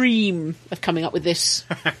dream of coming up with this.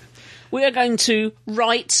 We are going to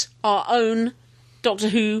write our own Doctor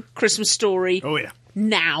Who Christmas story Oh, yeah.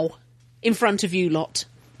 now, in front of you lot.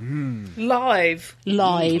 Live.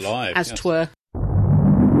 Live, Live, as yes. twere.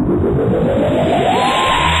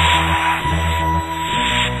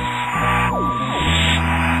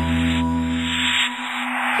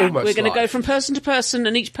 Almost We're going to live. go from person to person,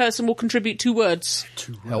 and each person will contribute 2 words.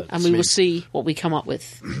 Helps And we me. will see what we come up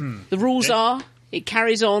with. The rules are, it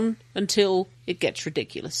carries on until it gets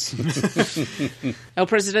ridiculous. El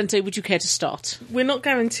Presidente, would you care to start? We're not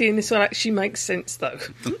guaranteeing this will actually make sense, though.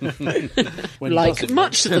 When Like does it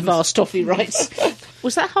much that the vast toffee writes.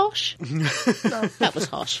 Was that harsh? No, that was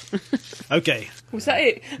harsh. Okay. Was that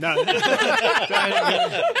it? No.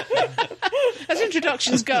 As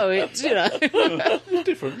introductions go, it's, you know.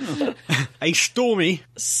 different? A stormy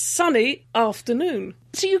Sunny afternoon.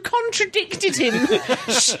 So you contradicted him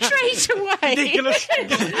straight away. Nicholas.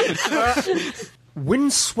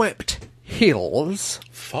 Windswept hills.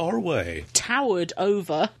 Far away. Towered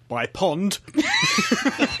over. by pond.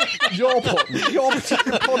 Your pond. Your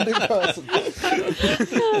particular ponding person.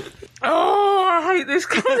 Oh, I hate this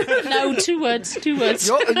kind of... No, 2 words. 2 words.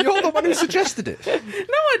 You're the one who suggested it. No,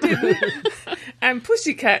 I didn't. And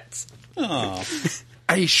pussycats. Ah,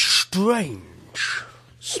 A strange.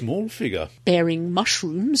 small figure. Bearing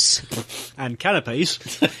mushrooms. And canapes.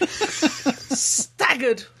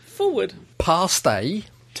 Staggered forward. Past a.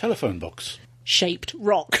 Telephone box. Shaped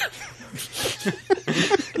rock.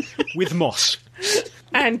 With moss.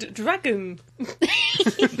 And dragon.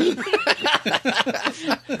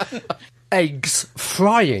 Eggs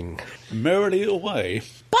frying. Merrily away.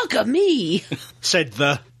 Bugger me. Said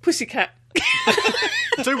the... Pussycat.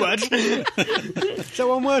 2 words. Is that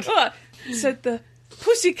 1 word? Right. Said the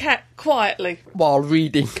pussycat quietly. While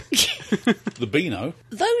reading. The Beano.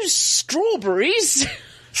 Those strawberries.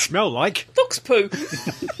 Smell like... Dog's poo.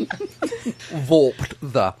 Warped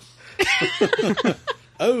the.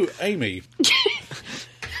 Oh, Amy.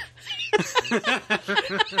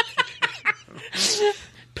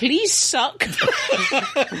 Please suck.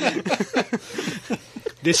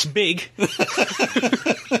 This big.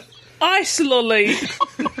 Ice lolly.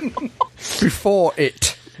 Before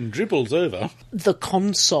it. Dribbles over. The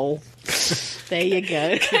console. There you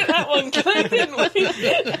go. That one clear, didn't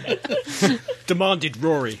we? Demanded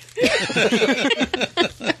Rory.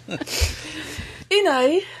 In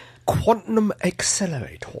a... Quantum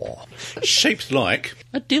accelerator. Shaped like.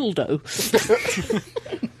 A dildo.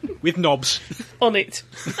 With knobs. On it.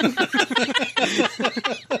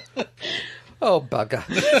 Oh, bugger.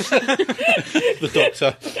 The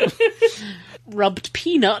Doctor. Rubbed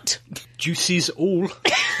peanut. Juices all.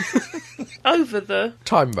 Over the...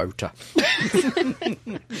 Time motor.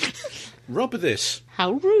 Rub this.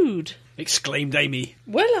 How rude. Exclaimed Amy.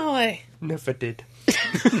 Well, I... Never did.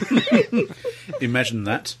 Imagine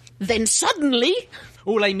that. Then suddenly...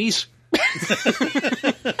 All Amy's.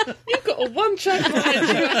 You've got a one-track mind.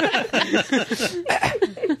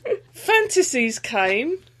 Fantasies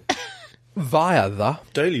came... Via the.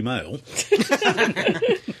 Daily Mail.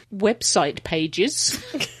 Website pages.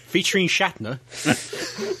 Featuring Shatner.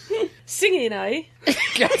 Singing, eh?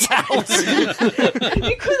 Get out.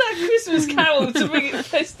 You could have Christmas Carol to bring it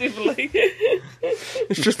festively.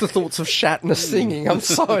 It's just the thoughts of Shatner singing. I'm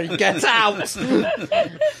sorry. Get out.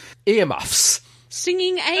 Earmuffs.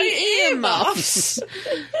 Singing earmuffs.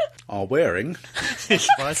 Are wearing.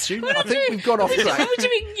 I think we've got off track. We're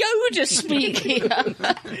doing Yoda speak here.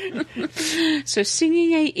 So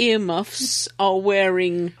singing earmuffs are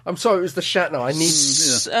wearing I'm sorry, it was the Shatner. I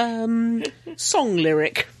need. song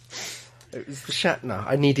lyric. It was for Shatner.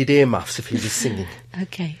 I needed earmuffs if he was singing.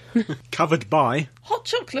 Okay. Covered by... Hot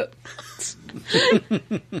chocolate.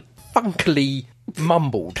 Funkily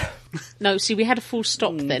mumbled. No, see, we had a full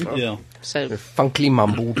stop then. Yeah. So Funkily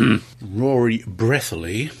mumbled. Rory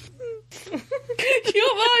breathily.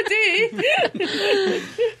 Your idea.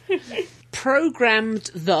 programmed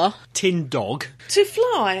the Tin Dog. To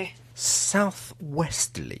fly.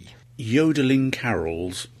 Southwesterly. Yodeling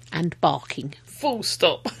carols. and barking. Full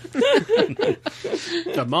stop.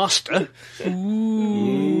 The master.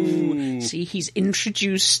 Ooh. See, he's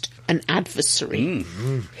introduced an adversary.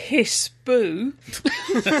 Hiss boo.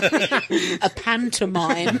 A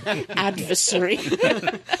pantomime adversary.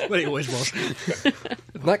 Well, it always was.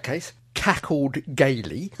 In that case, cackled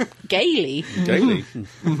gaily. Gaily? Gaily.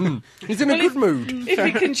 He's in a good mood. If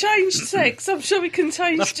he can change sex, I'm sure he can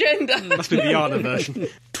change gender. Must be the Anna version.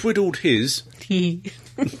 Twiddled his.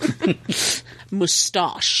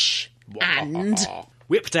 Moustache. And...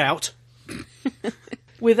 Whipped out.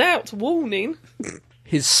 Without warning.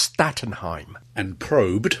 His Statenheim. And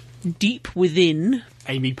probed. Deep within...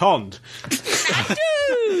 Amy Pond.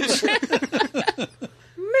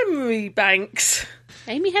 Memory banks.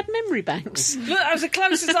 Amy had memory banks. Look, that was the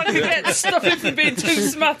closest I could get to stop him from being too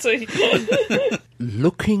smutty.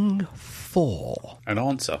 Looking for. An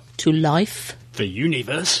answer. To life. The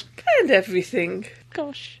universe. And everything.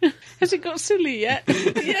 Gosh. Has it got silly yet?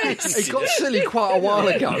 Yes. It got silly quite a while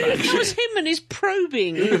ago. It was him and his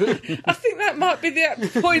probing. I think that might be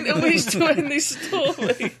the point at which to end this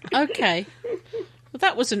story. Okay. Well,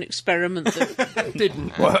 that was an experiment that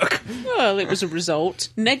didn't work. Well, it was a result.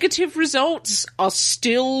 Negative results are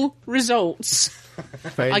still results.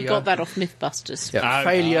 Failure. I got that off Mythbusters. Yeah,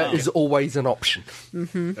 failure is always an option.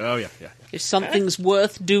 Mm-hmm. Oh, yeah. If something's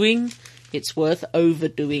worth doing, it's worth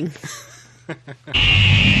overdoing.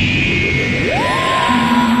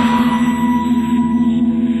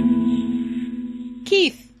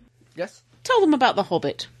 Keith. Yes? Tell them about The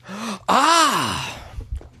Hobbit.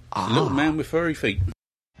 Little man with furry feet.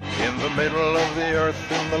 In the middle of the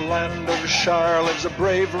earth, in the land of Shire, lives a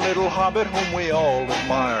brave little hobbit whom we all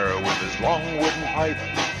admire. With his long wooden pipe,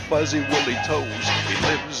 fuzzy woolly toes, he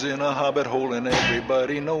lives in a hobbit hole and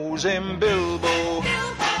everybody knows him. Bilbo,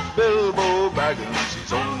 Bilbo Baggins,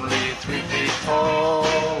 he's only 3 feet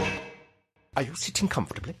tall. Are you sitting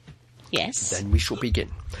comfortably? Yes. Then we shall begin.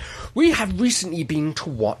 We have recently been to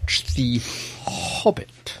watch The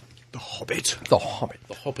Hobbit. The Hobbit. The Hobbit.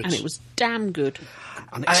 The Hobbit. And it was damn good.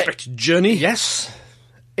 Unexpected journey. Yes.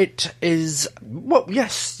 It is... Well,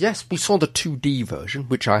 yes. We saw the 2D version,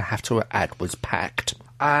 which I have to add was packed.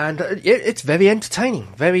 And it's very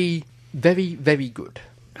entertaining. Very, very, very good.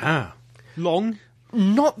 Ah. Long?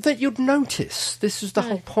 Not that you'd notice. This is the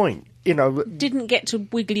whole point. You know, didn't get to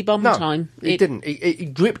wiggly bum no, time. It didn't.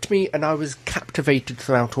 It gripped me, and I was captivated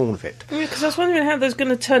throughout all of it. Yeah, because I was wondering how they was going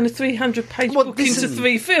to turn a 300-page book into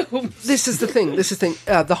 3 films. This is the thing.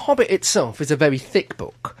 The Hobbit itself is a very thick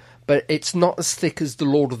book, but it's not as thick as The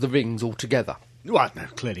Lord of the Rings altogether. Well, no,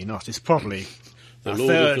 clearly not. It's probably The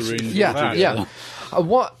Lord of the Rings. Yeah.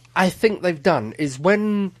 What I think they've done is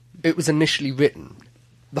when it was initially written,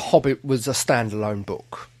 The Hobbit was a standalone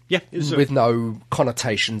book. Yeah, it was with no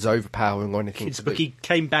connotations overpowering or anything. But he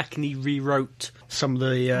came back and he rewrote some of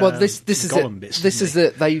the this is Gollum it. bits. This is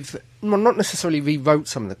that they've not necessarily rewrote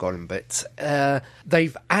some of the Gollum bits.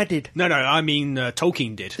 They've added. No, I mean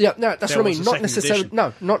Tolkien did. Yeah, no, that's There what I was mean. a Not second necessarily. edition.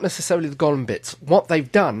 No, not necessarily the Gollum bits. What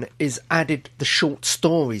they've done is added the short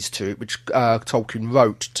stories to it, which Tolkien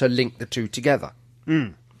wrote to link the two together.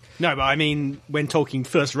 No, but I mean, when Tolkien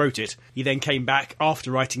first wrote it, he then came back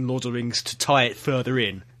after writing Lord of the Rings to tie it further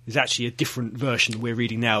in. There's actually a different version we're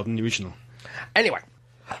reading now than the original. Anyway,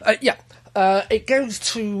 it goes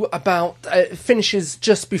to about... finishes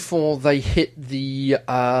just before they hit the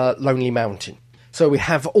Lonely Mountain. So we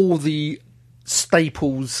have all the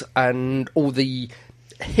staples and all the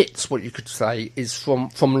hits, what you could say, is from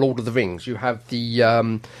Lord of the Rings. You have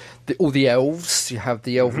all the elves, you have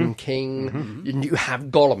the Elven King, and you have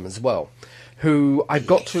Gollum as well, who I've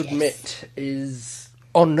got to admit is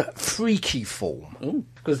on freaky form.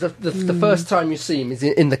 Because the first time you see him is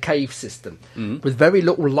in the cave system, with very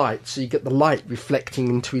little light, so you get the light reflecting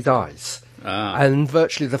into his eyes. And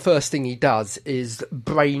virtually the first thing he does is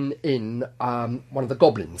brain in one of the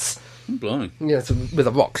goblins. Blimey. Yeah, so with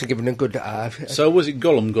a rock, so giving a good... So was it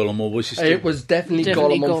Gollum, or was he still... It was definitely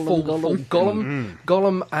Gollum on full Gollum.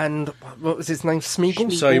 Gollum and... What was his name?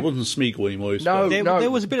 Smeagol? So he wasn't Smeagol anymore. No,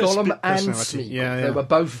 there was a bit of Gollum split and personality. Smeagol. Yeah. They were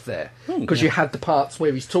both there. Because you had the parts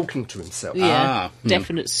where he's talking to himself. Yeah,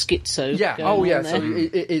 definite schizo. Yeah, going on yeah, there. so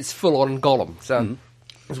it's full on Gollum. So,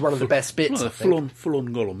 was one of the best bits. I think. Full on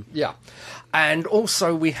Gollum. Yeah, and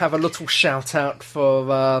also we have a little shout out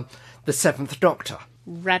for the Seventh Doctor,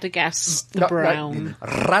 Radagast the Brown.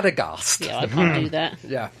 Radagast. Yeah, I can't do that.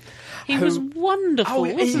 Yeah. He was wonderful,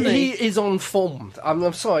 wasn't he? He is on form.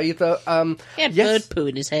 I'm sorry that he had bird poo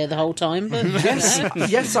in his hair the whole time. But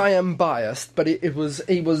yes, I am biased, but he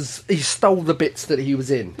stole the bits that he was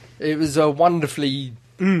in. It was a wonderfully.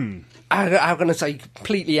 I'm going to say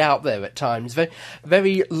completely out there at times. Very,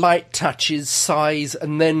 very light touches, sighs,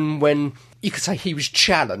 and then when you could say he was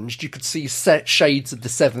challenged, you could see set shades of the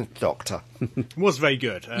Seventh Doctor. It was very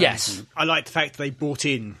good. Yes. I like the fact that they brought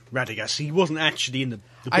in Radagast. He wasn't actually in the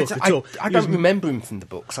book at all. I don't remember him from the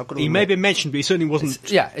books. He may have been mentioned, but he certainly wasn't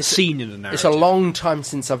seen in the narrative. It's a long time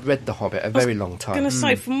since I've read The Hobbit, a very long time. I was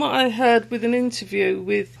going to say, from what I heard with an interview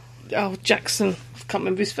with Jackson, I can't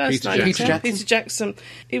remember his first name. Peter Jackson.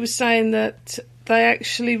 He was saying that they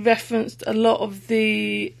actually referenced a lot of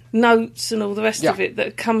the notes and all the rest of it that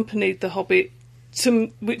accompanied The Hobbit,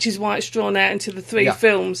 which is why it's drawn out into the three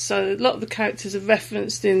films. So a lot of the characters are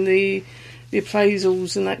referenced in the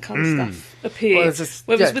appraisals and that kind of stuff appeared.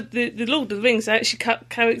 Whereas with the Lord of the Rings, they actually cut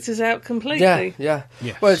characters out completely. Yeah.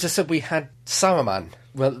 Yes. Well, as I said, we had Saruman,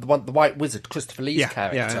 the White Wizard, Christopher Lee's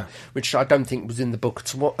character, which I don't think was in the book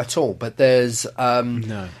at all. But there's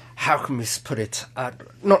how can we put it?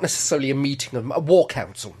 Not necessarily a meeting of a war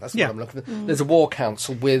council. That's what I'm looking for. There's a war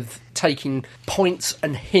council with taking points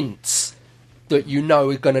and hints that you know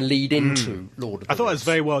are going to lead into Lord of the Rings. I thought it was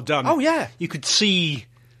very well done. Oh yeah, you could see.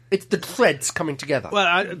 It's the threads coming together.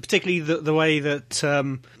 Well, particularly the way that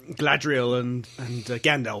Galadriel and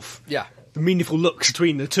Gandalf, the meaningful looks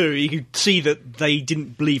between the two, you could see that they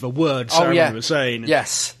didn't believe a word Saruman was saying.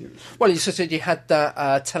 Yes. Well, you said you had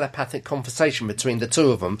that telepathic conversation between the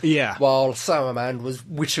two of them, while Saruman was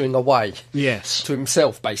wittering away to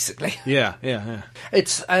himself, basically. Yeah.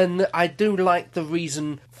 And I do like the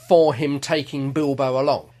reason for him taking Bilbo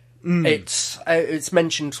along. It's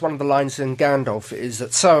mentioned, one of the lines in Gandalf is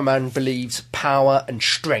that Saruman believes power and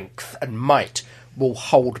strength and might will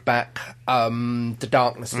hold back the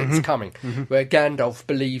darkness that's coming, where Gandalf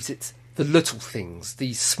believes it's the little things,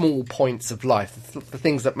 these small points of life, the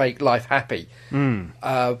things that make life happy.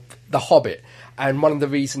 The Hobbit. And one of the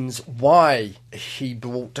reasons why he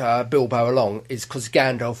brought Bilbo along is because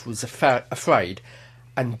Gandalf was afraid,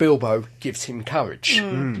 and Bilbo gives him courage.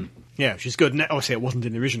 Yeah, which is good. Obviously, it wasn't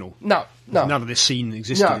in the original. No. None of this scene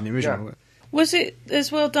existed in the original. No. Was it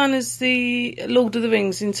as well done as the Lord of the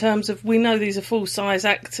Rings in terms of, we know these are full-size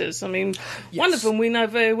actors? I mean, one of them we know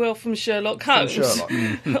very well from Sherlock Holmes.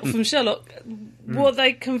 From Sherlock. Were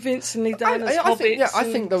they convincingly done as hobbits?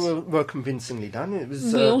 I think they were convincingly done. It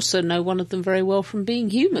was. We also know one of them very well from being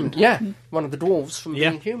human. Yeah, one of the dwarves from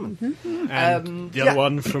being human. And the other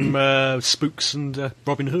one from Spooks and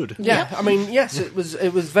Robin Hood. Yeah, I mean, yes, it was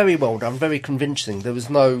very well done, very convincing. There was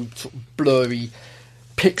no sort of blurry,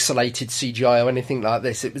 pixelated CGI or anything like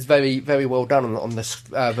this. It was very, very well done on this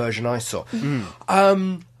version I saw.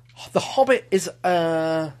 The Hobbit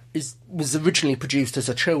was originally produced as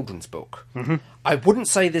a children's book. I wouldn't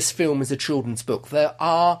say this film is a children's book. There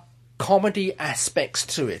are comedy aspects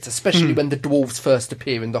to it, especially when the dwarves first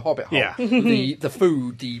appear in the Hobbit hole. Yeah. The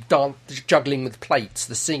food, the juggling with plates,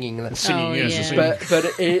 the singing. The singing.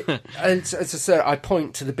 But as I said, I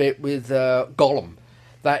point to the bit with Gollum.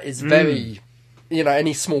 That is very...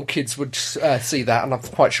 any small kids would see that, and I'm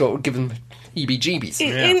quite sure it would give them heebie-jeebies.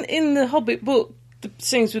 In the Hobbit book, the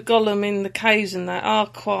scenes with Gollum in the caves and that are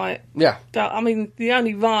quite... Yeah. I mean, the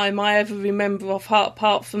only rhyme I ever remember off heart,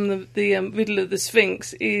 apart from the riddle of the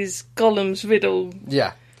Sphinx, is Gollum's riddle.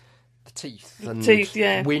 Yeah. The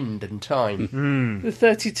teeth, wind and time. The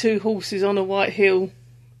 32 horses on a white hill.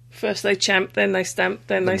 First they champ, then they stamp,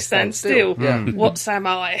 then they stand still. Yeah. What am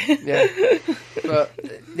I? But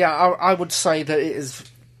I would say that it is.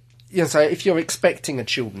 So if you're expecting a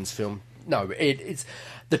children's film, no, it's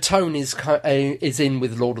the tone is in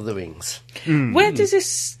with Lord of the Rings. Where does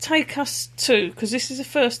this take us to? Because this is the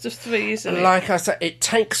first of three, isn't it? Like I said, it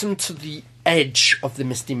takes them to the edge of the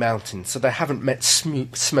Misty Mountains, so they haven't met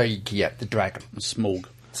Smaug yet, the dragon. Smaug.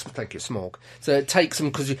 Thank you, Smaug. So it takes them,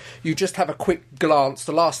 because you just have a quick glance.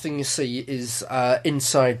 The last thing you see is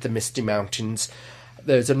inside the Misty Mountains.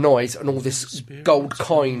 There's a noise, and all this gold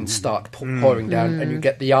coins start pouring down, and you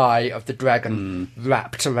get the eye of the dragon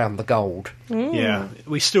wrapped around the gold. Yeah,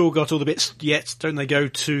 we still got all the bits yet. Don't they go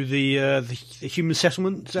to the human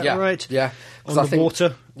settlement? Is that right? Yeah, on the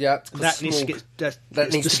water. Yeah, that needs to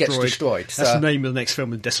get destroyed. That's the name of the next film,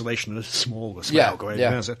 The Desolation of Smaug.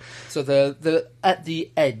 Yeah. So at the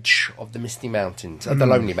edge of the Misty Mountains, at the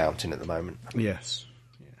Lonely Mountain at the moment. Yes.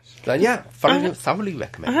 then thoroughly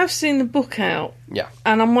recommend. I have seen the book out. Yeah.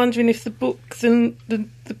 And I'm wondering if the book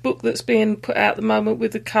that's being put out at the moment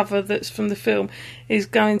with the cover that's from the film is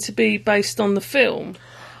going to be based on the film,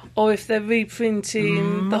 or if they're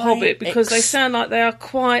reprinting The Hobbit, because they sound like they are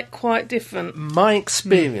quite different. My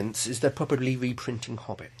experience is they're probably reprinting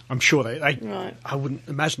Hobbit. I'm sure they Right. I wouldn't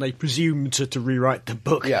imagine they presume to rewrite the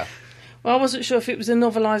book. Yeah. Well, I wasn't sure if it was a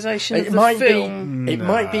novelisation of the film. It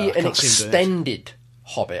might be an extended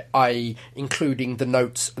Hobbit, i.e. including the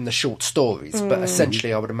notes and the short stories, but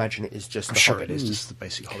essentially I would imagine it is just the Hobbit. It is just the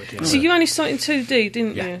basic Hobbit. Yeah. So you only saw it in 2D,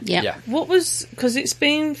 didn't you? Yeah. What was... Because it's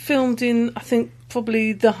been filmed in, I think,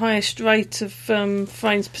 probably the highest rate of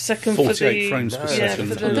frames per second 48 frames per second.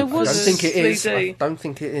 There was I don't think it is. 3D. I don't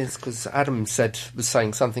think it is, because Adam was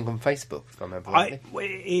saying something on Facebook, if I remember rightly.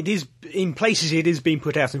 It is, in places, it is being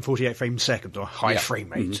put out in 48 frames per second, or high frame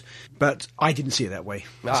rate. But I didn't see it that way.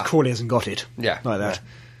 Because Crawley hasn't got it like that.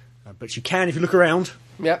 But you can if you look around.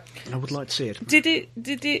 Yeah. I would like to see it. Did it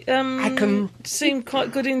seem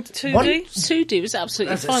quite good in 2D? 2D was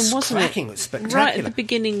absolutely fine, wasn't it? It was spectacular. Right at the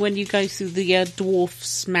beginning when you go through the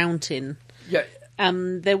dwarf's mountain. Yeah.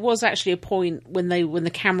 There was actually a point when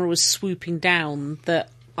the camera was swooping down that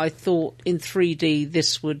I thought in 3D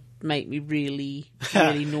this would make me really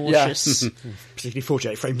nauseous. Particularly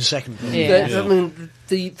 48 frames per second. I mean,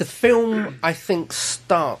 the film, I think,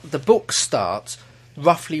 the book starts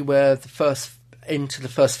roughly where into the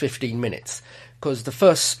first 15 minutes, because the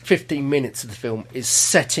first 15 minutes of the film is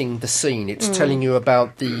setting the scene. It's telling you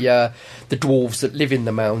about the dwarves that live in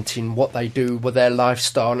the mountain, what they do, what their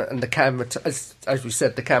lifestyle, and the camera, as we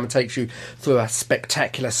said, the camera takes you through a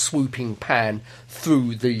spectacular swooping pan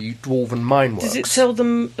through the dwarven mine works. Does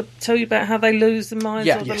it tell you about how they lose the mines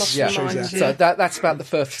or they lost the mines? So that's about the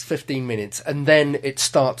first 15 minutes, and then it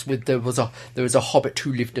starts with there was a hobbit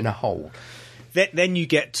who lived in a hole. Then you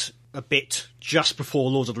get a bit just before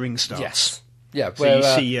Lord of the Rings starts. Yes. Yeah, so you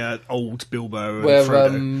see old Bilbo where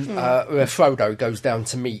and Frodo. Where Frodo goes down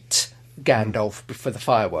to meet Gandalf for the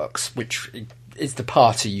fireworks, which is the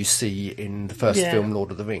party you see in the first film,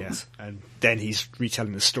 Lord of the Rings. Yeah. And then he's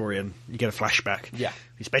retelling the story and you get a flashback. Yeah.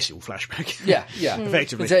 It's basically all flashback. Yeah.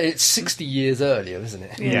 Effectively. It's 60 years earlier, isn't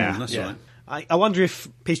it? Yeah. That's right. I wonder if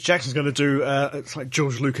Peter Jackson's going to do it's like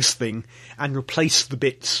George Lucas thing and replace the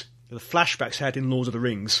bits the flashbacks had in Lord of the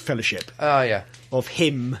Rings Fellowship. Oh, yeah. Of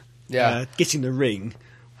him getting the ring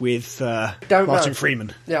with Martin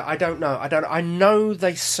Freeman. Yeah, I don't know. I know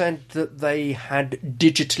they said that they had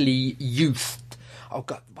digitally youthed. Oh,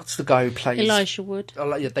 God, what's the guy who plays... Elijah Wood.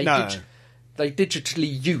 Oh, yeah, they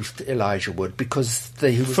digitally youthed Elijah Wood because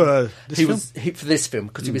for this film,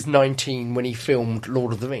 because he was 19 when he filmed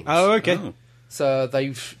Lord of the Rings. Oh, okay. So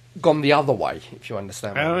they've gone the other way, if you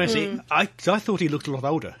understand. Oh, I see. I thought he looked a lot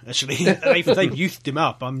older, actually. they've youthed him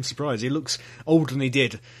up. I'm surprised. He looks older than he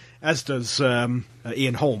did, as does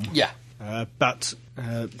Ian Holm. Yeah. But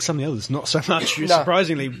some of the others, not so much.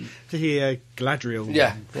 Surprisingly, to hear Galadriel.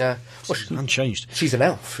 Yeah. Well, she's unchanged. She's an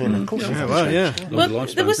elf, of course. Well,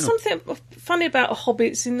 there was something funny about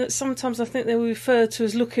hobbits in that sometimes I think they were referred to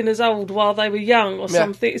as looking as old while they were young or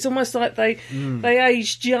something. It's almost like they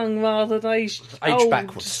aged young rather than aged old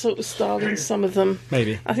backwards sort of style in some of them.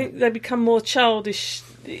 Maybe. I think they become more childish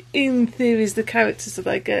in theories, the characters, that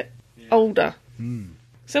they get older.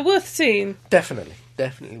 So worth seeing. Definitely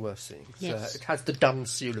worth seeing. Yes. So it has the Dunn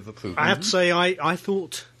seal of approval. I have to say, I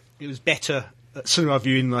thought it was better at cinema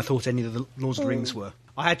viewing than I thought any of the Lords of the Rings were.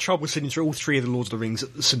 I had trouble sitting through all three of the Lords of the Rings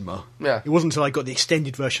at the cinema. Yeah. It wasn't until I got the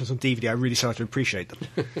extended versions on DVD I really started to appreciate them.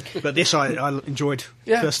 But this I enjoyed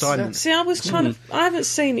first time. Yeah. See, I was I haven't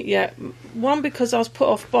seen it yet. One, because I was put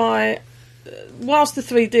off by... whilst the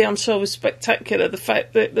 3D I'm sure was spectacular, the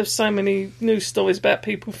fact that there's so many news stories about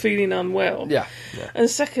people feeling unwell. Yeah. And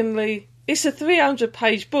secondly, it's a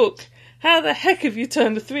 300-page book. How the heck have you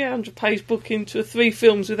turned a 300-page book into 3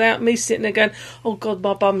 films without me sitting there going, oh, God,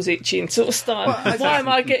 my bum's itching, sort of style. Why am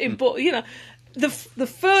I getting bored? You know, the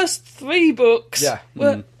first 3 books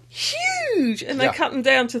were huge, and they cut them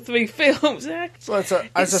down to 3 films. It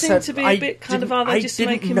seemed to be a bit kind of, are they just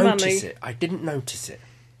making money? I didn't notice it.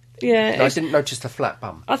 Yeah, I didn't notice the flat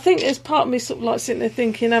bum. I think there's part of me sort of like sitting there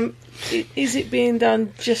thinking, is it being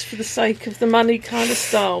done just for the sake of the money kind of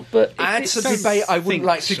style? But that's a debate I wouldn't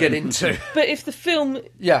like to get into. But if the film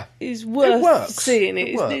is worth seeing,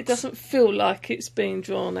 it doesn't feel like it's being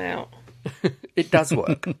drawn out. It does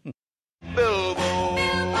work. Bilbo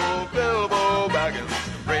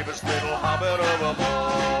Baggins, bravest little hobbit of them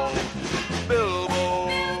all.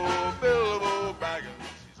 Bilbo Baggins,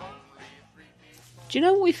 he's only 3 feet. Do you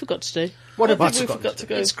know what we forgot to do? What have we forgot to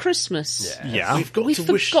go? It's Christmas. Yeah. We've got We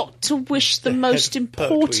to forgot to wish the most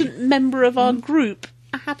important member of our group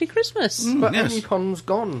a happy Christmas. But Amy Pond's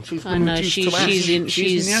gone. She's I know, reduced she's to ash. in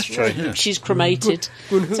the ashtray, yeah. she's cremated.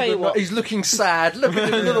 Tell you what, He's looking sad. Look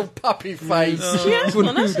at his little puppy face. She has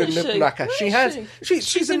one, hasn't she? She has.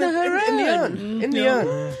 She's in the urn. In the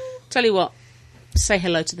urn. tell you what, say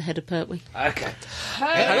hello to the head of Pertwee. Okay.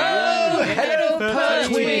 Hello, head of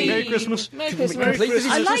Pertwee. Merry Christmas. Merry Christmas.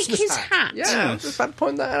 I like his hat. Yeah, I was just about to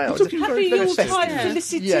point that out. Happy Yuletide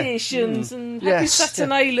felicitations and happy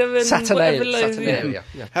Saturnalia and whatever. Saturnalia.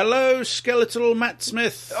 Yeah. Hello, skeletal Matt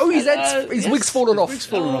Smith. Oh, his wig's fallen off.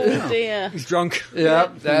 Oh dear. He's drunk. Yeah,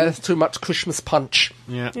 there's too much Christmas punch.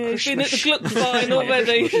 Yeah. Yeah, he's been at the Gluckwein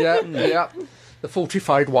already. Yeah. The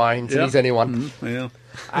fortified wines, and he's anyone. Yeah.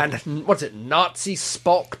 And what's it? Nazi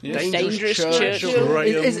Spock, Dangerous Church.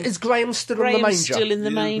 Is Graham still on the manger? Still in the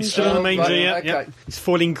manger. Still in the manger, right, yeah. okay. Yeah. He's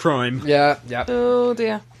foiling crime. Yeah. Oh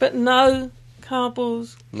dear. But no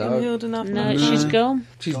Carballs. No. No, she's gone.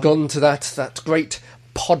 She's gone to that great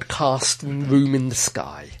podcast room in the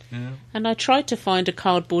sky. Yeah. And I tried to find a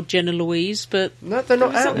cardboard Jenna Louise, but No, they're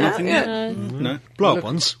not out Nothing yet. yet. No. Blow up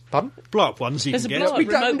ones. Pardon? Blow up ones you there's a can get. blow-up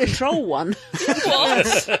remote control one.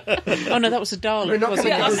 What? Oh no, that was a Dalek, not wasn't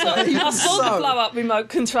gonna it? go I saw the blow-up remote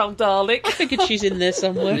control Dalek. I figured she's in there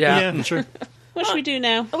somewhere. Yeah, true. What should we do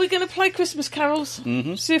now? Are we going to play Christmas carols?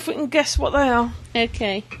 Mm-hmm. See if we can guess what they are.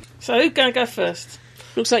 Okay. So who's going to go first?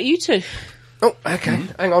 Looks like you two. Oh, okay.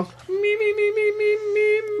 Hang on.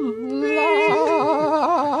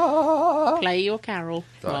 Play your carol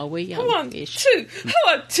while we're young. 1, 2,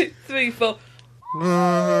 1, 2, 3, 4.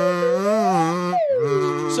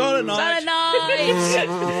 Silent Night. Silent Night!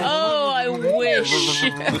 Oh, I wish.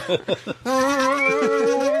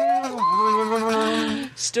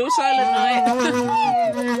 Still Silent Night.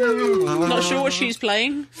 Not sure what she's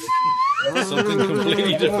playing. Something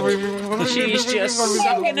completely different. She's just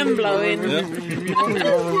sucking and blowing,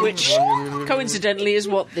 which coincidentally is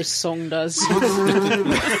what this song does.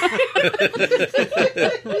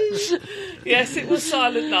 Yes, it was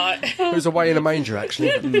Silent Night. It was away in a manger,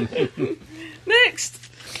 actually. Next.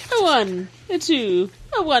 A 1, a 2,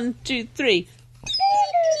 a 1, 2, 3.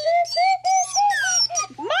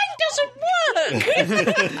 Mine doesn't work.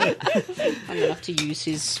 I'm gonna have to use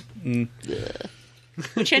his.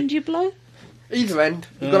 Which end do you blow? Either end.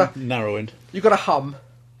 You've got Narrow end. to hum.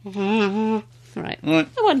 Right. Right.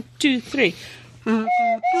 1, 2, 3.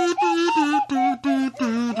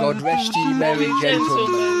 God rest ye merry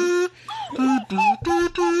gentlemen.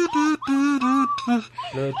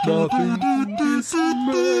 Let nothing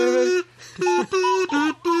dismay.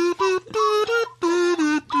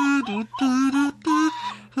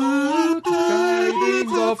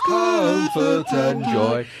 Tidings of comfort and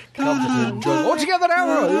joy. Comfort and joy. All together now.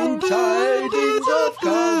 Oh, tidings of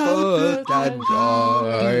comfort and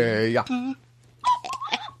joy.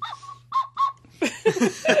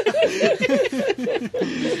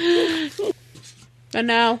 And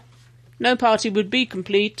now, no party would be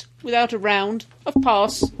complete without a round of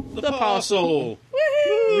Pass the Parcel.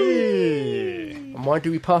 And why do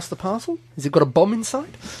we pass the parcel? Has it got a bomb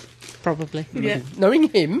inside? Probably. Yeah. Knowing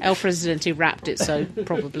him. El Presidente wrapped it, so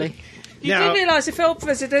probably. You do realise if El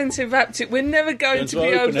Presidente wrapped it, we're never going to be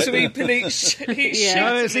able to open each Yeah.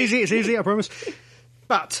 No, it's easy, I promise.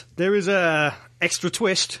 But there is a extra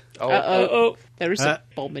twist. Uh-oh. There is a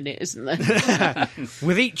bomb in it, isn't there?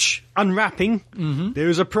 With each unwrapping, there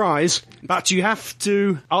is a prize, but you have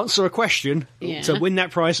to answer a question to win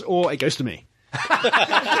that prize, or it goes to me.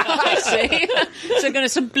 I see. So going to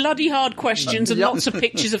some bloody hard questions and lots of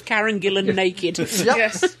pictures of Karen Gillan naked.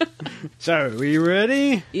 Yes. So, are you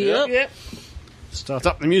ready? Yep. Start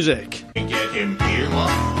up the music. Get him here.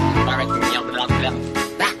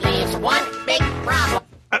 That leaves one big problem.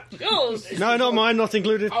 Yours. No, not mine, not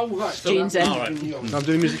included. Oh, right. Gene's end. I'm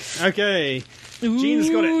doing music. Okay. Gene's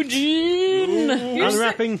got it. Gene.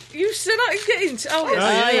 Unwrapping. You said I could get into. Oh, Oh,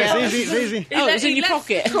 yes. yeah, yeah. it's easy. Oh, it's in your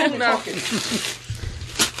pocket. Corner.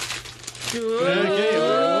 Okay, what have you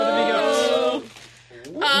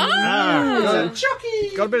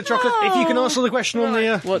got? Got a bit of chocolate. If you can answer the question on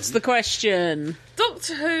the... What's the question?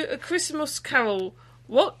 Doctor Who: A Christmas Carol.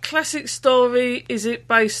 What classic story is it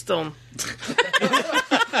based on?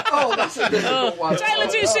 Oh, that's a difficult one. Tale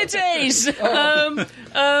of Two Cities.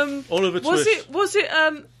 Oliver Was Twist. it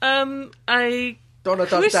a Donna Does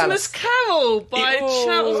Christmas Dallas. Carol by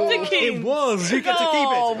Charles Dickens? It was. You get to keep it.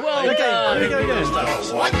 Oh, well okay, done. here we go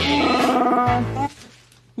again.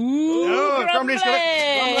 Ooh, Crumbly's got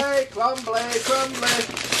it. Crumbly.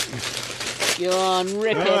 Go on,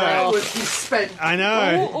 rip it That off. would be spent. I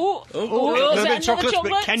know. Oh, A is little that bit of another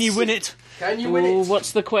chocolate, but can you win it? Can you win it?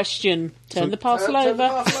 What's the question? Turn the parcel turn over. the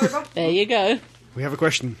parcel over. There you go. We have a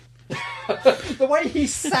question. The way he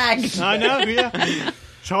sagged. I know, yeah.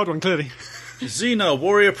 It's a hard one, clearly. Xena,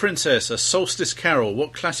 Warrior Princess, A Solstice Carol.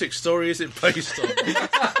 What classic story is it based on?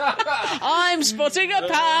 I'm spotting a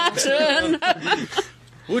pattern.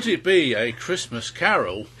 Would it be A Christmas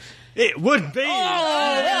Carol? It would be. You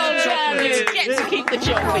get to keep the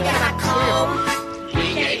chocolate.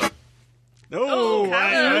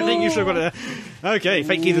 I think you've still got it there. Okay,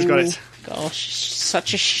 Fake Keith has got it. Gosh,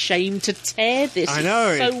 such a shame to tear this. I know.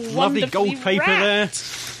 It's so lovely gold wonderfully paper wrapped.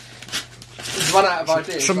 He's run out of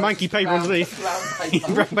ideas. Some manky paper underneath.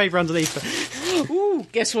 Brown paper underneath. Ooh,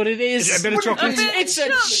 guess what it is? Is it a bit of chocolate? It's a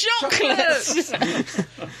chocolate.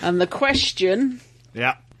 And the question...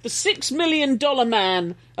 Yeah. The $6 Million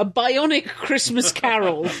Man, A Bionic Christmas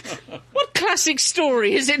Carol. What classic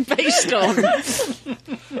story is it based on?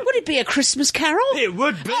 Would it be A Christmas Carol? It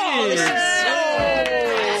would be. Oh,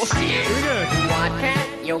 Here we go. What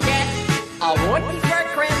can you get a Woody for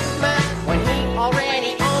Christmas when he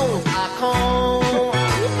already owns a comb?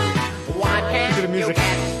 What can you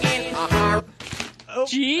get in a heart? Oh,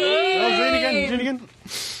 gee. Do it again.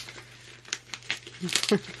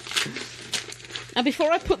 Now,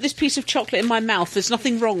 before I put this piece of chocolate in my mouth, there's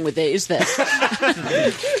nothing wrong with it, is there?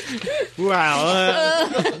 Well,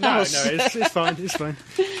 no, it's fine. It's fine.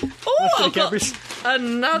 Oh, I've got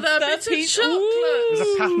another bit of chocolate. There's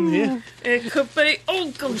a pattern here. It could be.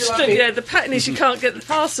 Oh, gosh. Yeah, the pattern is you can't get the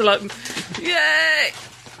parcel open. Yay!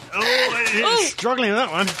 It's struggling with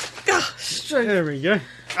that one. Gosh, there we go.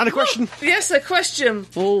 And a question. Yes, a question.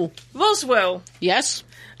 Oh. Roswell. Yes?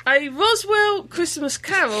 A Roswell Christmas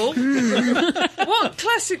Carol. What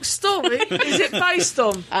classic story is it based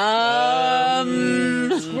on?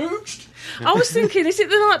 Scrooged? I was thinking, is it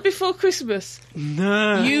The Night Before Christmas?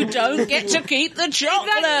 No. You don't get to keep the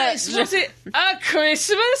chocolate. Was it A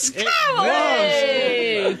Christmas Carol?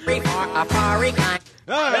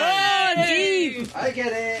 Oh, I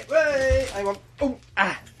get it. Wait, hang on. Oh,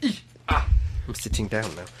 I'm sitting down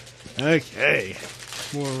now. Okay.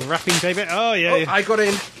 More wrapping paper. Oh, yeah. I got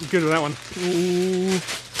in. Good with that one.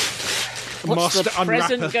 What's the Master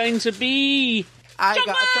present unwrapper. going to be? I got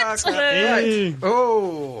a chocolate. Right.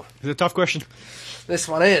 Oh. It's a tough question. This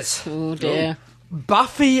one is. Oh, dear.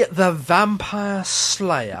 Buffy the Vampire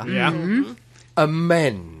Slayer. Yeah.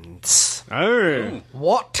 Amends. Oh.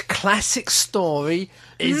 What classic story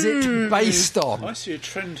is it based on? I see a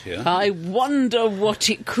trend here. I wonder what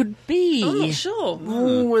it could be. I'm not sure.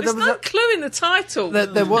 Ooh, There's no clue in the title.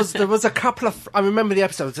 There was a couple of. I remember the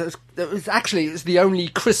episodes. It was the only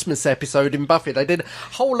Christmas episode in Buffy. They did a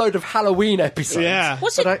whole load of Halloween episodes. Yeah.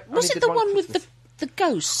 Was it the one with the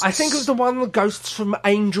ghosts? I think it was the one with ghosts from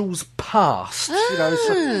Angels Past.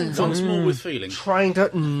 Once more with feeling. Trying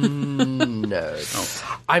to. No.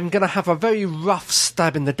 I'm going to have a very rough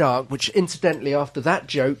stab in the dark, which, incidentally, after that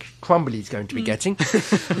joke, Crumbly's going to be getting.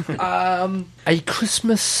 A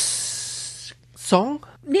Christmas song?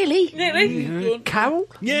 Nearly. Carol?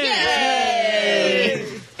 Yeah. Yay!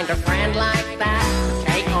 And a friend like that,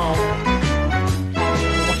 take home.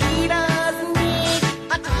 He doesn't need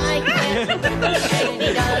a tiger. And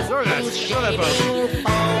he doesn't need shaving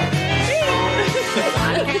foam.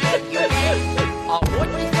 What can you get a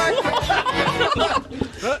Woody for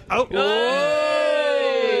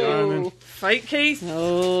Oh. Fake Keith.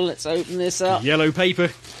 Oh, let's open this up. Yellow paper.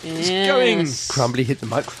 Yes. It's going. Crumbly hit the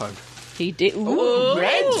microphone. He did. Ooh,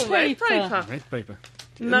 red red paper. paper. Red paper.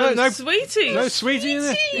 No sweeties. No sweetie in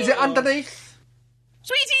there. Is it underneath?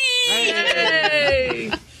 Sweetie! Yay!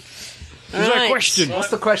 Is there a question? What's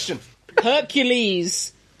the question?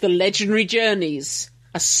 Hercules, The Legendary Journeys,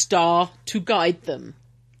 A Star to Guide Them.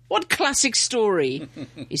 What classic story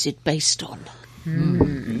is it based on?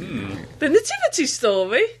 The Nativity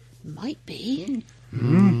Story? Might be.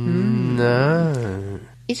 No.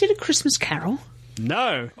 Is it A Christmas Carol?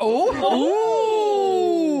 No. Oh!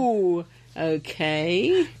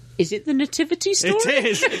 Okay. Is it The Nativity Story? It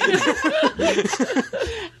is.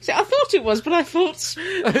 See, I thought it was, but I thought,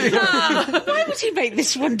 why would he make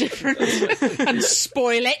this one different and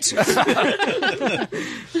spoil it?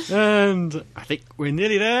 And I think we're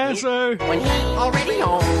nearly there, so... When he already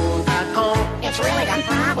owns a comb, it's really a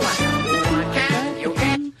problem. What can you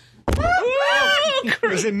get?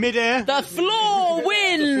 Is it mid-air? The floor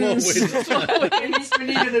wins! We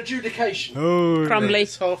need an adjudication. Oh, Crumbly.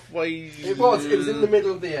 It's halfway. It was in the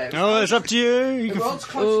middle of the air. Oh, it's up to you. You It can was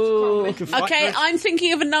close to Crumbly. Okay, I'm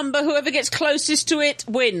thinking of a number. Whoever gets closest to it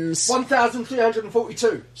wins.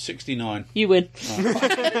 1,342. 69. You win.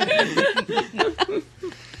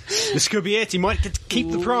 This could be it. He might get to keep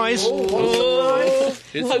the prize.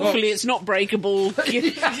 Hopefully it's not breakable,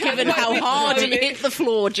 given how hard it hit the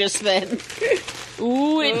floor just then.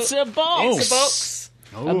 Ooh, it's a box. It's a box.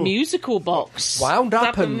 A musical box. Wound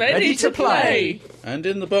up and ready to play. And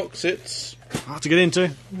in the box it's... hard to get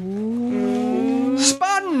into.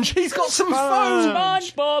 Sponge! He's got some foam!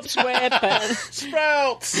 SpongeBob SquarePants.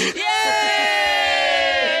 Sprouts! Yay!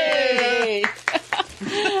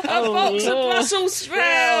 A box of Brussels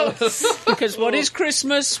sprouts. Because what is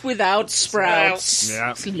Christmas without sprouts?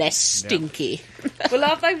 Yeah. It's less stinky. Well,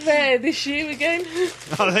 are they rare this year again?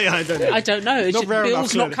 I don't know. I don't know. Not rare enough,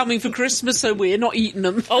 Bill's not clearly. coming for Christmas, so we're not eating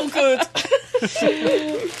them. Oh, good.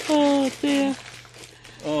 Oh, dear.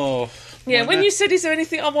 Oh. Yeah, when you said, is there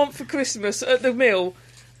anything I want for Christmas at the mill?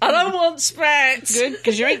 I don't want sprouts. Good,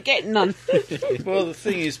 because you ain't getting none. Well, the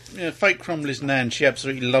thing is, Fake Crumbly's Nan, she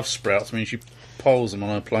absolutely loves sprouts. I mean, she piles them on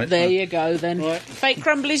her plate. There you go, then. Right. Fake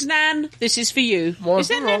Crumbly's Nan, this is for you. Is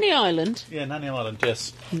that Nanny Island? Yeah, Nanny Island,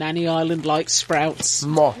 yes. Nanny Island likes sprouts.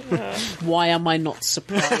 Why am I not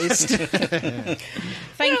surprised?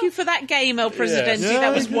 Thank you for that game, El Presidente. Yeah.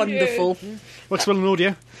 That was wonderful. Works well on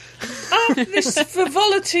audio. This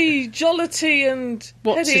frivolity, jollity and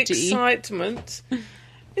What's heady it to eat? excitement.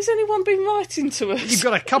 Has anyone been writing to us? You've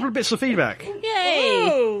got a couple of bits of feedback. Yay!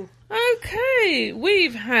 Oh, okay.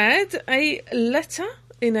 We've had a letter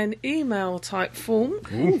in an email type form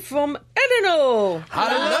from Eleanor.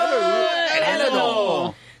 Hello,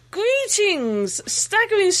 Eleanor. Greetings,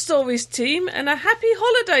 Staggering Stories team, and a happy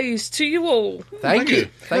holidays to you all. Thank you. Merry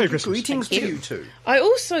Thank you. Christmas. Greetings to you too. I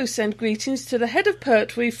also send greetings to the head of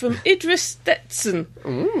Pertwee from Idris Stetson,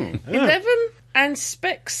 11 and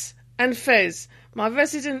Specs and Fez, my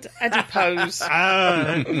resident adipose.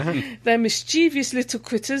 They're mischievous little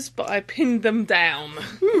critters, but I pinned them down.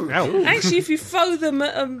 Actually, if you throw them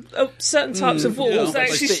at certain types of walls, they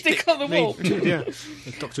actually stick on the wall. Yeah.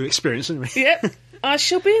 Doctor experience, isn't he? Yep. I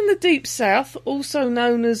shall be in the Deep South, also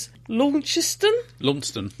known as Launceston,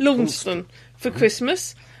 for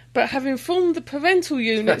Christmas, but have informed the parental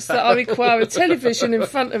units that I require a television in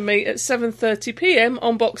front of me at 7:30 p.m.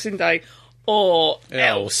 on Boxing Day, or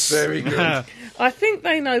else. Very good. I think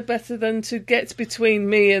they know better than to get between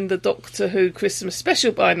me and the Doctor Who Christmas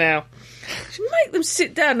special by now. Make them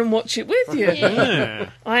sit down and watch it with you.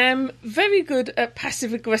 Yeah. I am very good at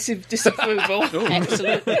passive-aggressive disapproval.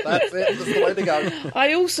 Excellent. That's it. That's the way to go.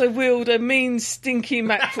 I also wield a mean, stinky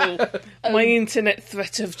mackerel, my internet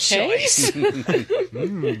threat of choice.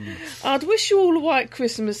 I'd wish you all a white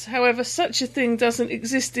Christmas, however, such a thing doesn't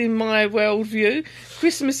exist in my worldview.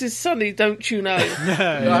 Christmas is sunny, don't you know?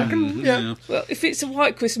 Yeah. Well, if it's a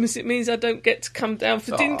white Christmas, it means I don't get to come down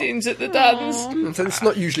for din-dins at the Duns. So it's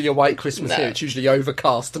not usually a white Christmas here. It's usually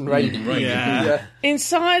overcast and rainy. Yeah.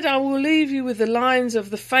 Inside, I will leave you with the lines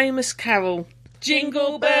of the famous carol.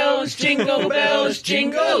 Jingle bells, jingle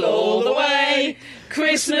all the way.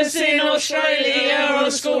 Christmas in Australia on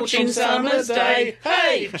a scorching summer's day.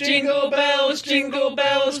 Hey, jingle bells,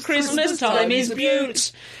 Christmas time is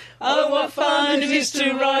beaut. Oh, what fun it is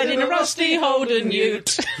to ride in a rusty Holden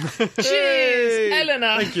ute. Cheers,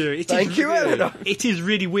 Eleanor. Thank you. Thank you, Eleanor. It is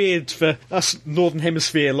really weird for us Northern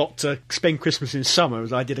Hemisphere lot to spend Christmas in summer,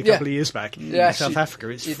 as I did a couple of years back in South Africa.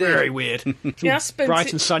 It's very weird. Yeah, I spent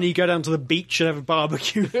bright and sunny, you go down to the beach and have a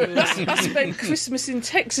barbecue. I spent Christmas in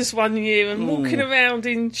Texas one year and walking around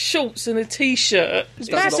in shorts and a T-shirt. It was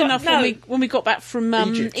bad enough when we got back from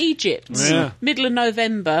Egypt. Yeah. Middle of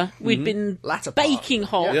November, we'd been baking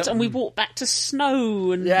hot and we walked back to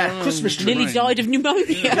snow and Christmas tree nearly rain. died of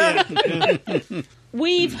pneumonia.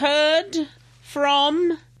 We've heard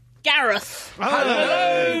from Gareth.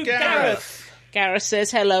 Hello, Gareth. Gareth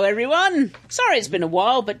says, hello everyone. Sorry it's been a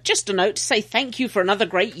while, but just a note to say thank you for another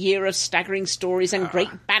great year of staggering stories and great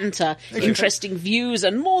banter, interesting views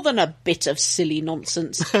and more than a bit of silly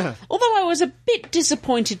nonsense. Although I was a bit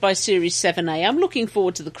disappointed by Series 7A, I'm looking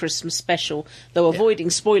forward to the Christmas special, though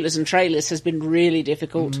avoiding spoilers and trailers has been really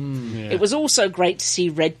difficult. It was also great to see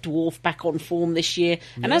Red Dwarf back on form this year,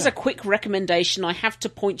 and as a quick recommendation, I have to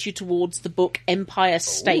point you towards the book Empire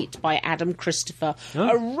State by Adam Christopher,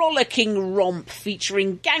 a rollicking romp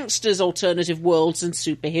featuring gangsters, alternative worlds and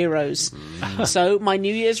superheroes. So my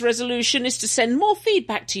New Year's resolution is to send more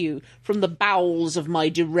feedback to you from the bowels of my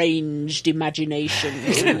deranged imagination.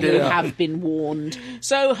 You have been warned.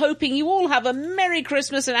 So hoping you all have a Merry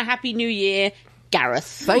Christmas and a Happy New Year. Gareth.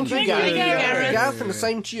 Thank you, Gareth, and the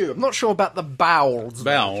same to you. I'm not sure about the bowels.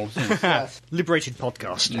 Yes. Liberated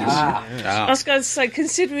podcast. I was going to say,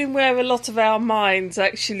 considering where a lot of our minds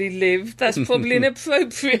actually live, that's probably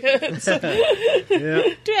inappropriate.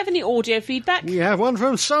 Do you have any audio feedback? We have one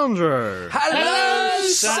from Sandro. Hello,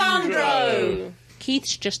 Sandro!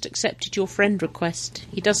 Keith's just accepted your friend request.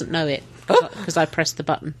 He doesn't know it because I pressed the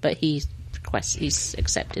button, but he's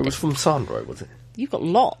accepted it. It was from Sandro, was it? You've got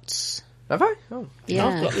lots. Have I? Oh. Yeah.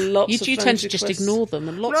 I've got lots of You tend friend to just requests. ignore them,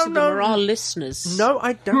 and lots of them are our listeners. No,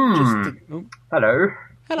 I don't. Hello.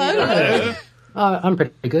 Hello. I'm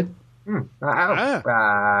pretty good. I'm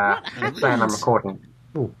recording.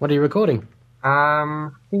 Ooh, what are you recording?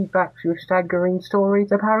 Feedback to Staggering Stories,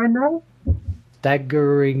 apparently.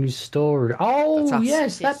 Staggering Story. Oh, That's us.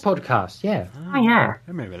 yes, that podcast, yeah. Oh, yeah. I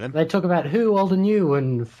remember them. They talk about who, old and new,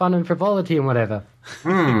 and fun and frivolity and whatever.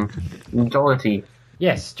 Jollity.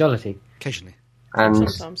 Yes, jollity. Occasionally. And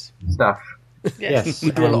Sometimes. stuff. Yes.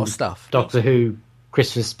 We do a lot and of stuff. Doctor Who,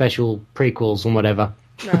 Christmas special, prequels and whatever.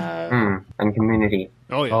 No. And Community.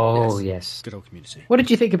 Oh, yeah. Oh, yes. Good old Community. What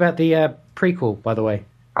did you think about the prequel, by the way?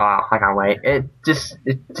 Oh, I can't wait. It just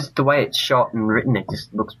the way it's shot and written, it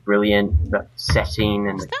just looks brilliant. The setting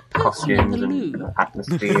and the costumes and the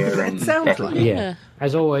atmosphere. And sounds like it. Yeah.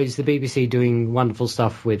 As always, the BBC doing wonderful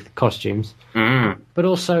stuff with costumes. But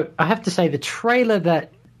also, I have to say, the trailer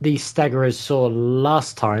that the Staggerers saw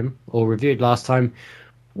last time, or reviewed last time,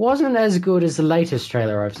 wasn't as good as the latest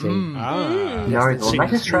trailer I've seen. No, the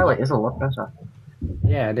latest trailer is a lot better.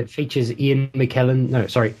 Yeah, and it features Ian McKellen. No,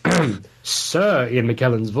 sorry, Sir Ian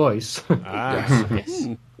McKellen's voice.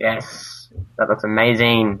 Yes, that looks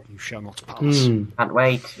amazing. You shall not pass. Can't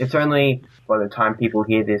wait. It's only, by the time people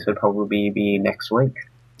hear this, it'll probably be next week.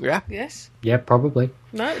 Yeah. Yes. Yeah, probably.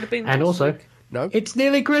 No, it would have been And last also, week. No. it's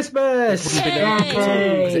nearly Christmas!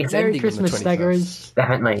 Yay! It's Merry ending on Christmas, the 21st. Staggerers.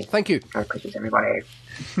 Definitely. Thank you. Merry Christmas, everybody.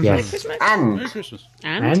 Yes. And Merry Christmas.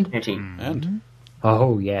 And? Community. And?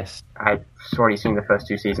 Oh, yes. I've already seen the first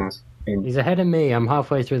 2 seasons. He's ahead of me. I'm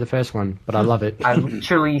halfway through the first one, but I love it. I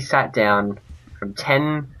literally sat down from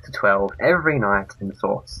 10 to 12 every night and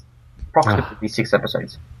thought approximately 6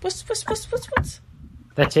 episodes. What's?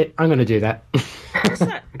 That's it. I'm going to do that. What's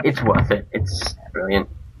that? It's worth it. It's brilliant.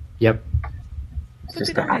 Yep. It's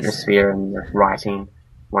just the atmosphere and the writing.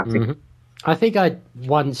 Once again. I think I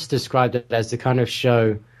once described it as the kind of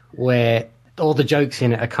show where all the jokes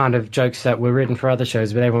in it are kind of jokes that were written for other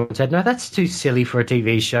shows, but everyone said, no, that's too silly for a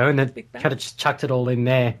TV show, and then kind of just chucked it all in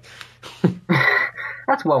there.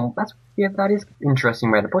 That is an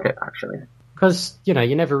interesting way to put it, actually. Because, you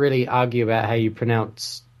never really argue about how you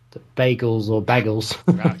pronounce bagels or bagels.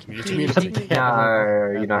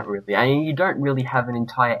 No, you don't really. I mean, you don't really have an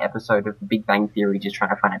entire episode of The Big Bang Theory just trying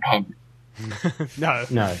to find a pen. No.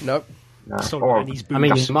 Nope. No. Or, I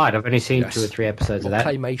mean, you might. I've only seen 2 or 3 episodes of that.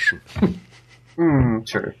 Claymation.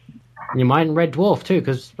 True. You might in Red Dwarf, too,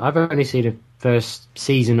 because I've only seen the first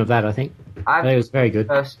season of that, I think. It was very good.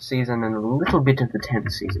 First season and a little bit of the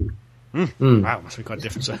 10th season. Wow, must be quite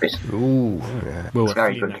different, sir. Ooh. Well,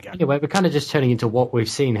 very good. Anyway, we're kind of just turning into what we've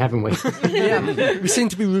seen, haven't we? Yeah. We seem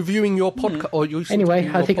to be reviewing your podcast. Anyway,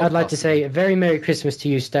 I think I'd like to say a very Merry Christmas to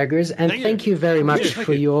you, Staggerers, and thank you very much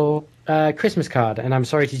for your Christmas card. And I'm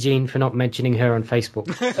sorry to Jean for not mentioning her on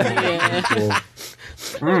Facebook.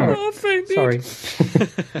 Sorry.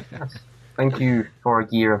 Thank you for a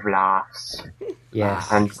year of laughs.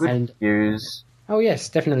 Yes. And good reviews. Oh, yes,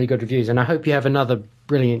 definitely good reviews. And I hope you have another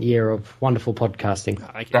brilliant year of wonderful podcasting.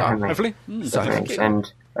 Definitely. Hopefully. Definitely.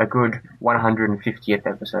 And a good 150th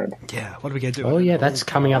episode. Yeah, what are we going to do? Oh, yeah, that's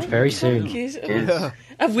coming up very soon.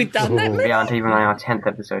 Have we done that? We aren't even on our 10th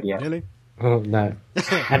episode yet. Really? Oh, no.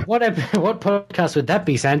 And what podcast would that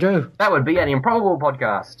be, Sandro? That would be an Improbable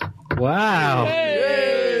podcast. Wow.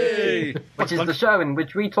 Yay! Which is the show in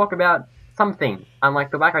which we talk about something.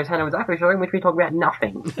 Unlike the Wacko Santa and Zacko show in which we talk about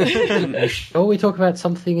nothing. Or we talk about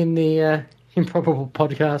something in the Improbable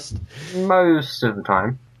podcast. Most of the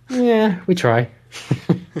time. Yeah, we try.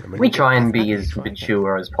 We try and be as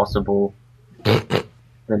mature as possible. Then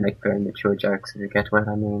make very mature jokes, if you get what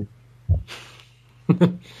I mean.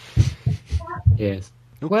 Yes.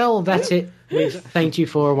 Well, that's it. We've thanked you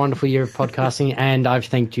for a wonderful year of podcasting, and I've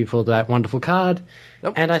thanked you for that wonderful card.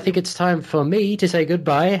 Nope. And I think it's time for me to say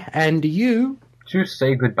goodbye, and you... To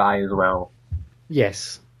say goodbye as well.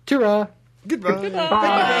 Yes. Ta-ra! Goodbye.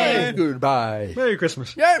 Bye. Goodbye. Merry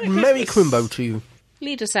Christmas. Yeah, Merry Crimbo to you.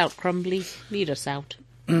 Lead us out, Crumbly. Lead us out.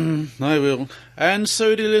 I will. And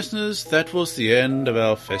so, dear listeners, that was the end of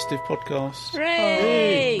our festive podcast.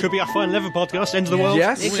 Hooray! Could be our final ever podcast, End of the World.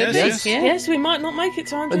 Yes. It could Yes, be, yes. yeah. Yes, we might not make it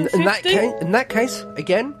to In 150. that case,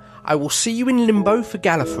 again, I will see you in limbo for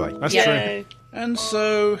Gallifrey. That's true. And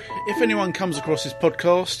so, if anyone comes across this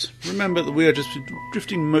podcast, remember that we are just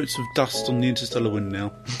drifting motes of dust on the interstellar wind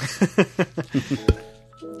now.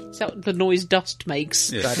 Is that what the noise dust makes?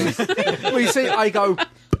 Yes. Well, you see, I go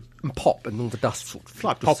and pop, and all the dust sort of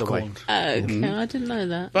like drifts popcorn. away. Okay, I didn't know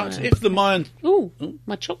that. But No. if the mind... Ooh,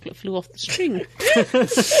 my chocolate flew off the string.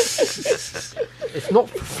 It's not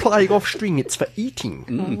for flying off string, it's for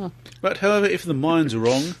eating. But however, if the minds are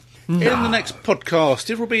wrong, in the next podcast,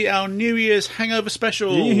 it will be our New Year's hangover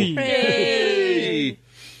special. Yay!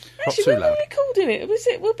 Actually, when are we recording it?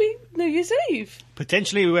 Will be New Year's Eve.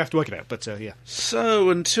 Potentially, we have to work it out, but yeah.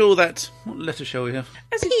 So, until that, what letter shall we have?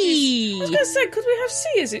 As it is, I was going to say, could we have C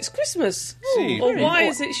as it's Christmas? C. Or Y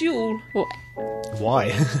as it's Yule? What?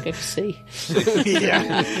 Why? Go for C.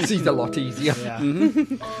 Yeah. C's a lot easier. Yeah.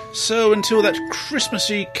 So, until that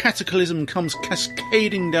Christmassy cataclysm comes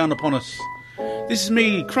cascading down upon us, this is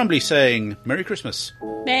me, Crumbly, saying Merry Christmas.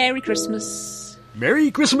 Merry Christmas.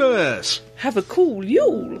 Merry Christmas! Have a cool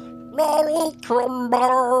Yule. Merry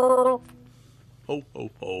Crumble. Ho, ho,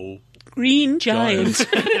 ho. Green Giant.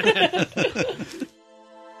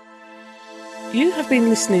 You have been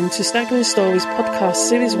listening to Staggering Stories Podcast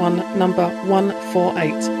Series 1, number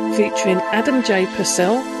 148, featuring Adam J.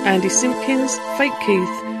 Purcell, Andy Simpkins, Fake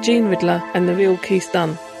Keith, Gene Riddler, and the real Keith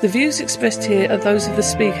Dunn. The views expressed here are those of the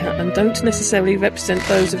speaker and don't necessarily represent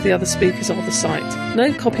those of the other speakers or the site.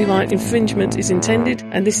 No copyright infringement is intended,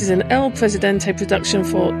 and this is an El Presidente production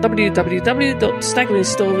for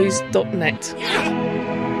www.staggeringstories.net.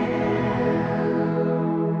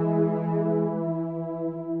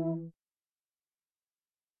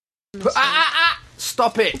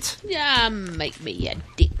 Stop it! Yeah, make me, you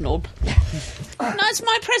dick knob. No, it's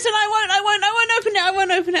my present. I won't open it. I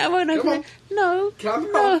won't open it. No.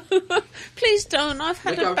 No. Please don't. I've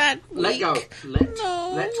had a bad week.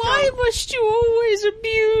 Why must you always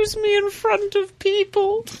abuse me in front of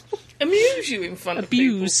people? Amuse you in front of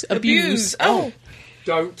people? Abuse. Oh.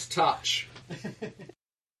 Don't touch.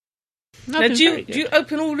 Now, do you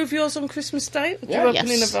open all of yours on Christmas Day? Or do you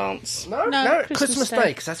open in advance? No, Christmas Day,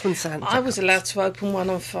 because that's when Santa I was allowed to open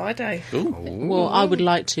one on Friday. Well, I would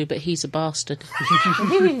like to, but he's a bastard.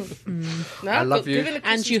 No, I love you.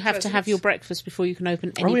 And you have to have your breakfast before you can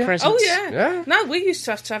open any presents. Oh, yeah. No, we used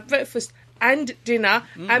to have breakfast and dinner,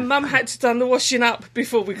 and Mum had to done the washing up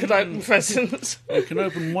before we could open presents. You can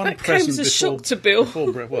open one that present came as a before, shock to Bill.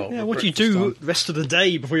 What do you do the rest of the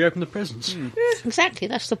day before you open the presents? Exactly,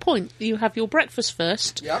 that's the point. You have your breakfast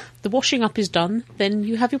first, Yep. the washing up is done, then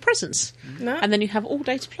you have your presents. No. And then you have all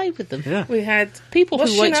day to play with them. Yeah. We had People who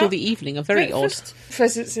washing wait till up, the evening are very breakfast,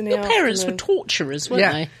 presents in the odd. Your parents were afternoon. torturers, weren't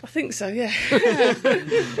Yeah. they? I think so, yeah.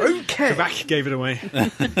 Okay. Quebec gave it away.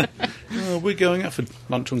 We're going out for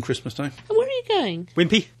lunch on Christmas Day. And where are you going?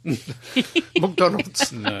 Wimpy?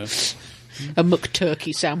 McDonald's. No. A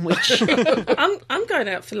McTurkey sandwich. I'm going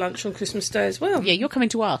out for lunch on Christmas Day as well. Yeah, you're coming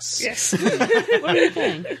to us. Yes. Where are you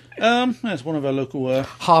going? That's one of our local...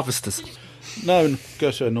 Harvesters. No,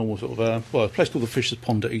 go to a normal sort of... a place called the Fisher's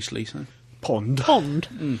Pond at Eastleigh. So. Pond.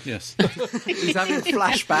 Yes. He's having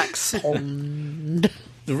flashbacks.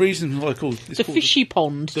 The reason why I called... The fishy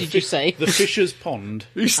pond, did you say? The Fisher's Pond.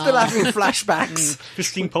 He's still having flashbacks.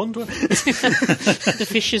 Fisting Pond? The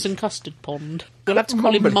fishes and custard pond. We'll have to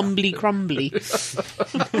call him Mumbly Crumbly.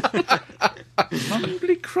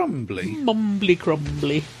 Mumbly Crumbly? Mumbly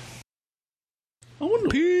Crumbly. I wonder...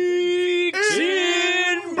 Pigs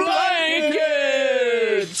in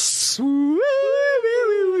blankets!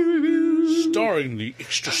 Starring the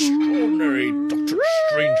extraordinary Dr.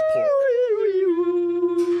 Strangepork.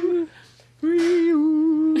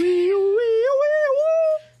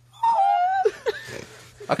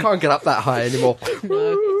 I can't get up that high anymore.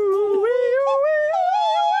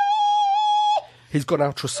 He's gone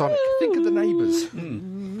ultrasonic. Think of the neighbours.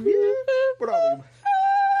 What are we?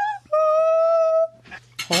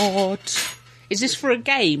 Hot. Is this for a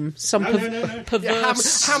game? Some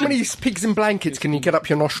perverse... How many pigs in blankets can you get up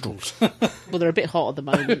your nostrils? Well, they're a bit hot at the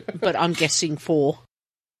moment, but I'm guessing 4.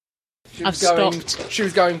 I've going, stopped. She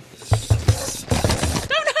was going...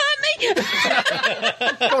 Don't hurt me!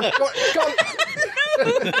 Go on.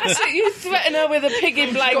 That's it, you threaten her with a pig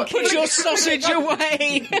in blanket. Put your sausage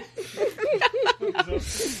away!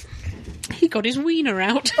 He got his wiener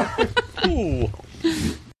out. Ooh.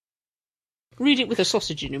 Read it with a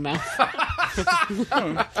sausage in your mouth. Like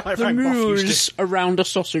The Frank Boff used news around a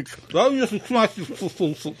sausage. Oh, yes, it's nice to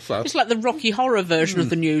full success. It's like the Rocky Horror version of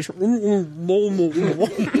the news.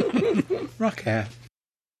 Rocker.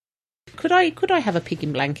 Could I have a pig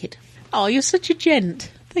in blanket? Oh, you're such a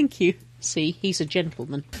gent. Thank you. See, he's a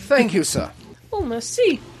gentleman. Thank you, sir. Oh,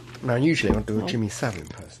 merci. Now, usually I do a Jimmy Savile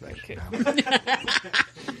impersonation.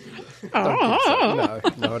 No,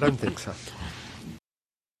 I don't think so.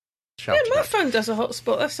 Yeah, my phone does a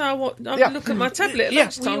hotspot. That's how I look at my tablet at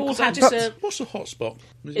lunchtime. We all I had just, What's a hotspot?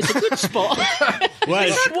 It's a good spot.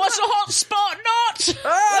 What's a hot spot? Not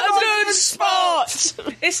a good spot.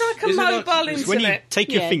 It's like a mobile internet. When you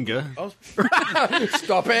take your finger...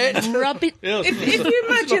 Stop it. Rub it. If you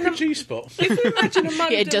imagine a G-spot. If you imagine a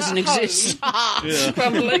modem It doesn't at home, exist.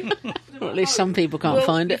 Crumbly. Or at least some people can't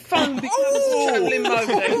find it. Phone becomes a travelling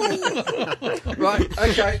modem. Right,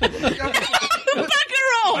 okay. Bugger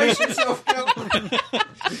off! Brace yourself, girl.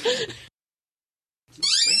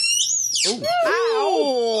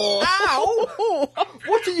 Ow! Ow!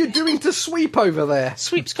 What are you doing to Sweep over there?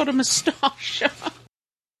 Sweep's got a moustache.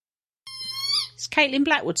 Is Caitlin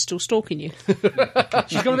Blackwood still stalking you?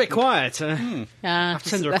 She's gone a bit quiet. Send her a that's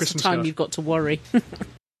Christmas the time card. you've got to worry.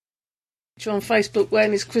 On Facebook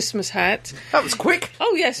wearing his Christmas hat. That was quick.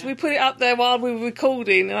 Oh yes, we put it up there while we were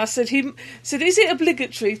recording, and I said, is it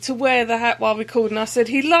obligatory to wear the hat while recording? I said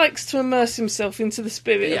he likes to immerse himself into the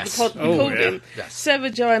spirit of the recording. Yeah. Yes. Sarah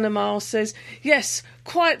Joanna Miles says, yes,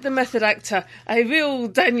 quite the method actor, a real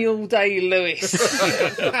Daniel Day-Lewis.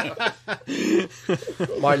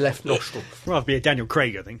 My left nostril. Well, I'd be a Daniel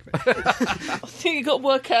Craig, I think. I think you've got to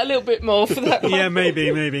work out a little bit more for that one. Yeah,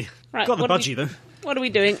 maybe. Right, Got the budgie, though. What are we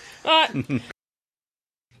doing? Right.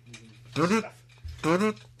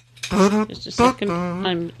 Just a second.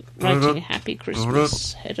 I'm writing Happy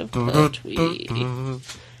Christmas, Head of Pertwee.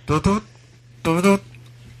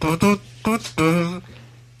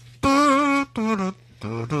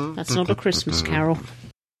 That's not a Christmas carol.